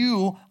on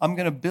you, I'm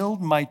going to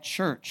build my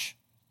church.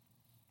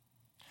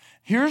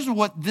 Here's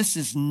what this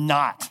is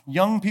not.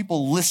 Young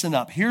people, listen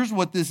up. Here's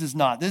what this is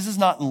not. This is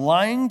not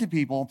lying to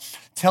people,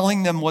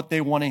 telling them what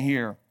they want to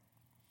hear.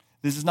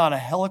 This is not a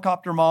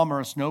helicopter mom or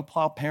a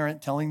snowplow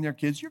parent telling their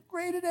kids, you're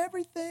great at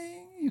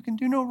everything. You can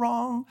do no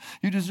wrong.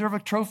 You deserve a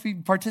trophy,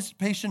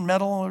 participation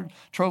medal or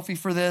trophy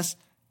for this.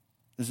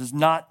 This is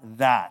not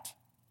that.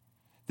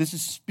 This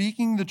is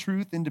speaking the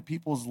truth into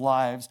people's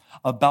lives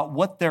about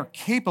what they're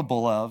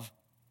capable of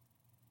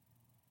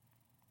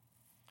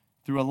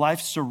through a life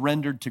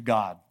surrendered to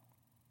God.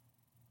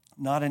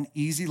 Not an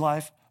easy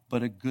life,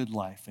 but a good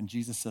life. And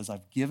Jesus says,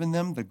 I've given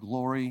them the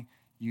glory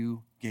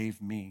you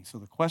gave me. So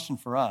the question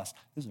for us,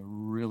 this is a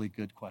really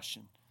good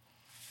question.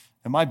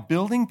 Am I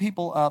building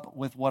people up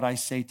with what I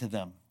say to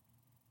them?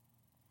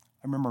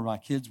 I remember my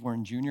kids were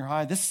in junior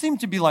high. This seemed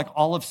to be like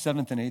all of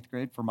 7th and 8th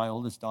grade for my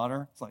oldest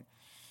daughter. It's like,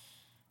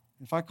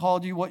 if I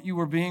called you what you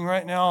were being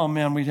right now, oh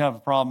man, we'd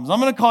have problems. I'm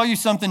going to call you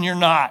something you're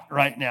not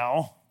right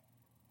now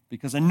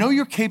because I know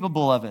you're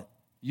capable of it.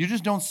 You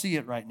just don't see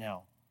it right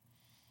now.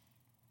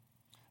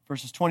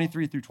 Verses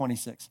 23 through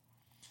 26.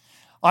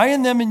 I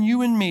and them and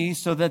you and me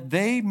so that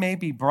they may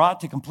be brought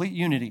to complete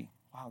unity.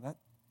 Wow, that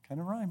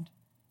kind of rhymed.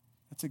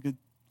 That's a good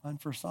line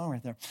for a song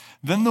right there.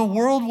 Then the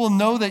world will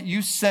know that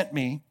you sent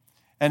me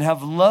and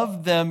have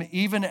loved them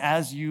even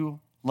as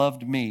you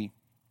loved me.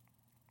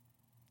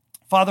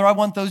 Father, I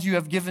want those you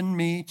have given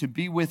me to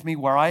be with me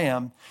where I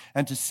am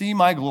and to see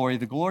my glory,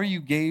 the glory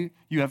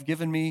you have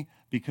given me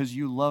because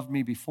you loved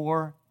me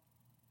before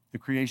the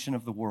creation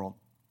of the world.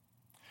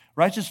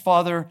 Righteous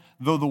Father,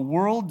 though the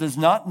world does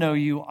not know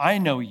you, I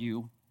know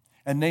you,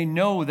 and they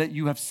know that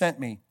you have sent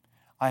me.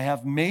 I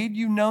have made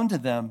you known to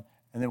them,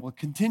 and they will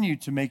continue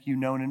to make you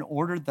known in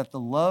order that the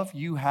love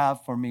you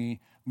have for me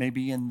may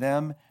be in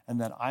them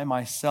and that I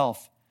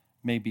myself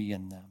may be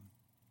in them.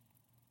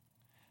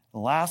 The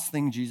last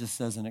thing Jesus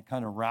says, and it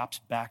kind of wraps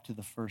back to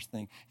the first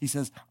thing, he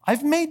says,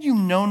 I've made you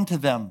known to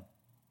them.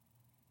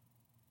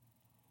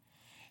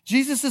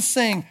 Jesus is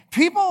saying,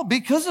 people,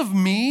 because of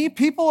me,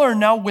 people are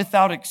now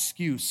without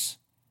excuse.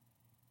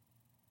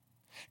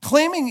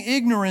 Claiming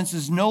ignorance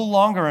is no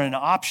longer an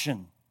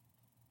option.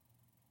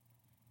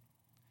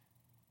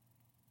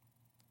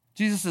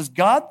 Jesus says,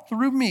 God,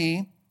 through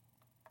me,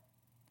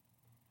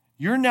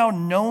 you're now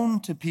known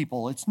to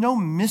people. It's no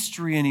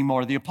mystery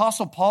anymore. The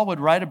Apostle Paul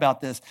would write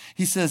about this.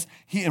 He says,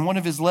 in one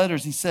of his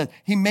letters, he said,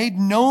 he made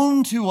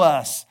known to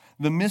us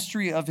the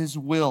mystery of his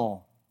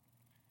will.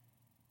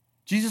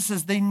 Jesus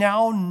says they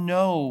now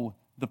know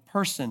the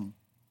person.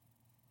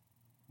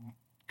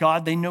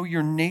 God, they know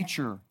your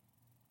nature.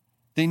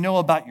 They know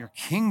about your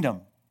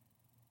kingdom.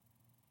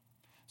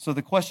 So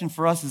the question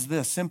for us is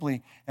this,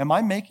 simply, am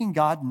I making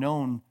God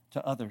known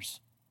to others?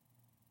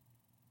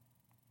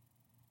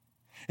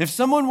 If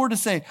someone were to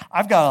say,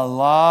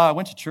 I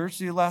went to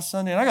church last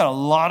Sunday, and I got a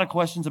lot of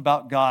questions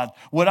about God,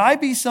 would I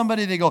be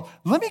somebody they go,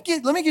 let me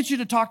get you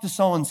to talk to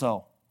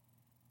so-and-so?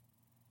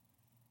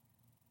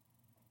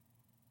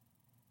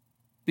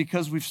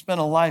 Because we've spent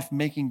a life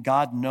making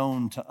God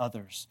known to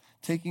others,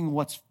 taking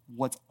what's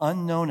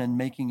unknown and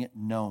making it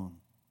known.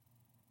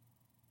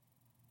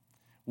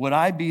 Would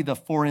I be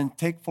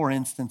take for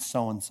instance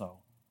so-and-so?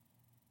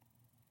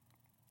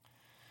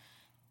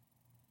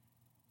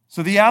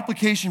 So the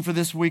application for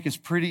this week is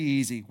pretty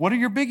easy. What are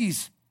your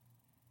biggies?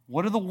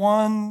 What are the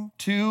 1,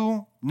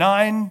 2,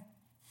 9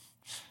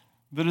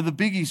 that are the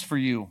biggies for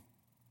you?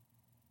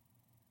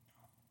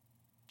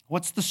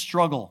 What's the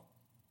struggle?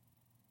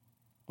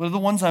 What are the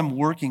ones I'm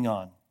working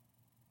on?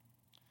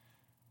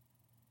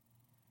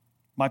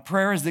 My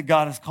prayer is that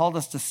God has called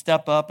us to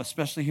step up,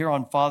 especially here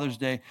on Father's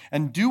Day,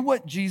 and do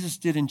what Jesus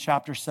did in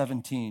chapter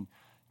 17,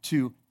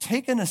 to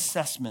take an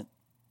assessment,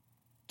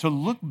 to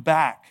look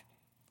back,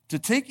 to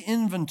take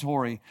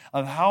inventory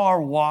of how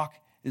our walk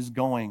is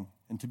going,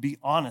 and to be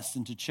honest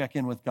and to check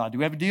in with God. Do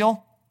we have a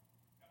deal?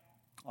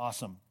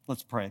 Awesome.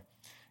 Let's pray.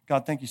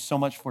 God, thank you so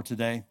much for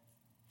today.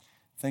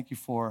 Thank you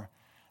for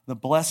the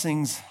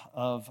blessings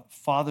of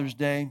Father's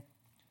Day.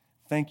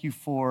 Thank you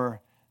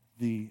for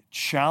the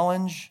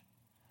challenge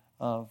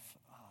of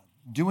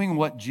doing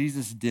what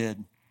Jesus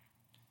did,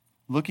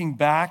 looking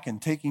back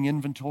and taking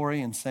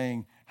inventory and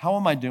saying, how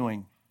am I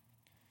doing?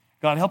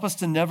 God, help us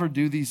to never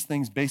do these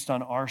things based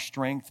on our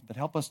strength, but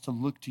help us to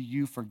look to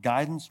you for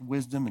guidance,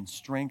 wisdom, and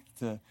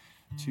strength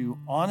to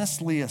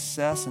honestly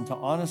assess and to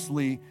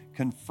honestly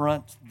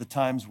confront the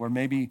times where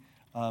maybe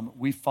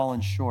we've fallen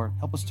short.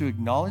 Help us to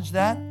acknowledge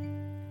that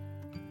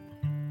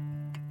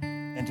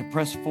and to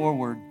press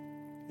forward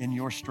in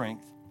your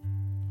strength.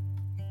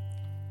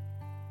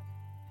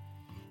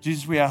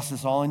 Jesus, we ask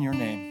this all in your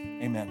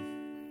name. Amen.